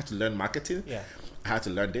 I had to learn marketing. Yeah. I had to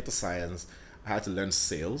learn data science. I had to learn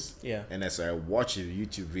sales. Yeah. And so I watched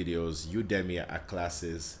YouTube videos, Udemy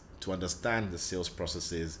classes to understand the sales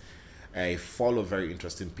processes. I follow very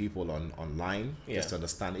interesting people online just to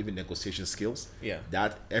understand even negotiation skills. Yeah.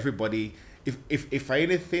 That everybody, if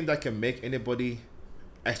anything that can make anybody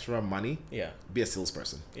extra money, be a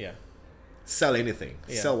salesperson. Yeah. Sell anything.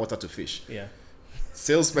 Yeah. Sell water to fish. Yeah.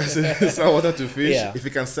 Salesperson, sell water to fish. Yeah. If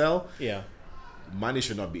you can sell, yeah, money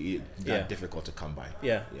should not be that difficult to come by.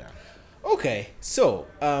 Yeah. Yeah. Okay. So,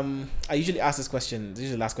 I usually ask this question. This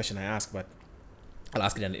is the last question I ask, but I'll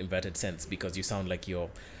ask it in an inverted sense because you sound like you're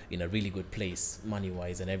in a really good place,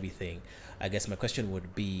 money-wise and everything. I guess my question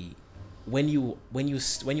would be, when you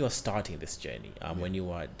are starting this journey, when you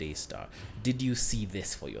were at Daystar, did you see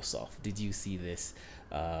this for yourself? Did you see this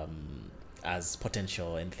as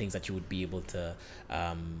potential and things that you would be able to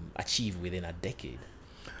achieve within a decade?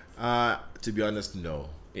 To be honest, no.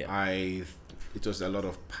 Yeah. It was a lot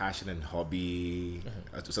of passion and hobby.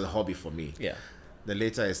 It was a hobby for me. Yeah. Then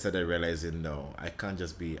later I started realizing, no, I can't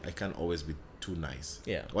always be too nice.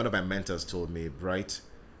 Yeah. One of my mentors told me, Bright,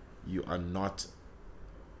 you're not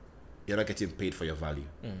getting paid for your value.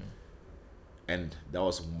 And that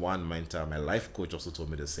was one mentor. My life coach also told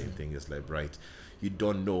me the same thing. It's like, Bright, you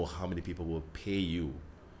don't know how many people will pay you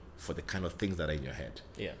for the kind of things that are in your head.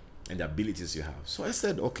 Yeah. And the abilities you have. So I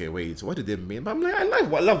said, okay, wait, so what do they mean? But I'm like, I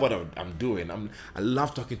love what I'm doing. I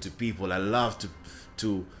love talking to people. I love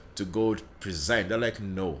to go present. They're like,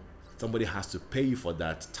 no, somebody has to pay you for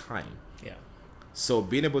that time. Yeah. So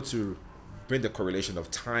being able to bring the correlation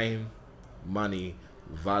of time, money,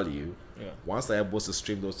 value, once I able to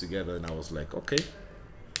stream those together, and I was like, okay,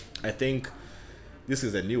 I think this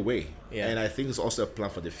is a new way. And I think it's also a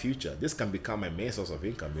plan for the future. This can become my main source of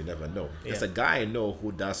income. You never know. There's a guy I know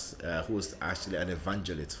who's actually an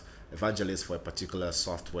evangelist for a particular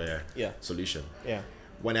software solution. Yeah.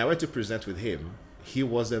 When I went to present with him, he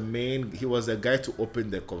was the guy to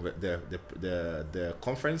open the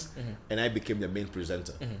conference, and I became the main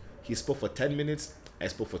presenter. He spoke for 10 minutes, I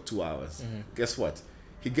spoke for 2 hours. Guess what?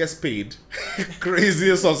 He gets paid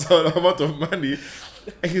craziest amount of money,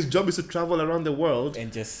 and his job is to travel around the world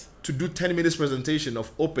and just to do 10 minutes presentation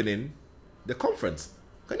of opening the conference.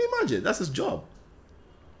 Can you imagine? That's his job.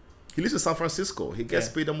 He lives in San Francisco. He gets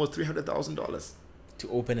paid almost $300,000 to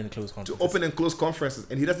open and close conferences. To open and close conferences,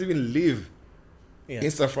 and he doesn't even live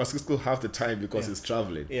in San Francisco half the time because he's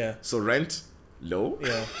traveling. Yeah. So rent low.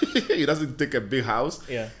 Yeah. He doesn't take a big house.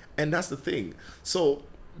 Yeah. And that's the thing. So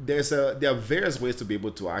there are various ways to be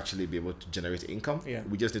able to generate income. Yeah.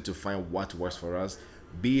 We just need to find what works for us,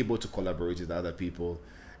 be able to collaborate with other people,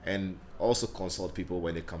 and also consult people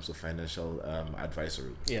when it comes to financial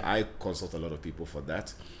advisory. Yeah. I consult a lot of people for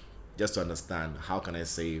that, just to understand how can I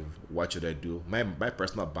save, what should I do. My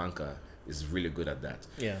personal banker is really good at that.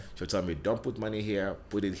 Yeah. She'll tell me, don't put money here,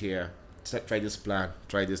 put it here. Try this plan.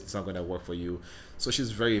 Try this. It's not going to work for you. So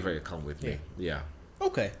she's very, very calm with me. Yeah.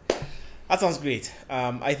 Okay. That sounds great.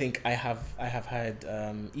 I think I have had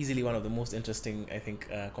easily one of the most interesting,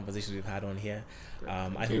 conversations we've had on here.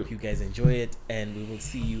 I hope you guys enjoy it, and we will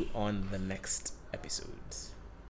see you on the next episodes.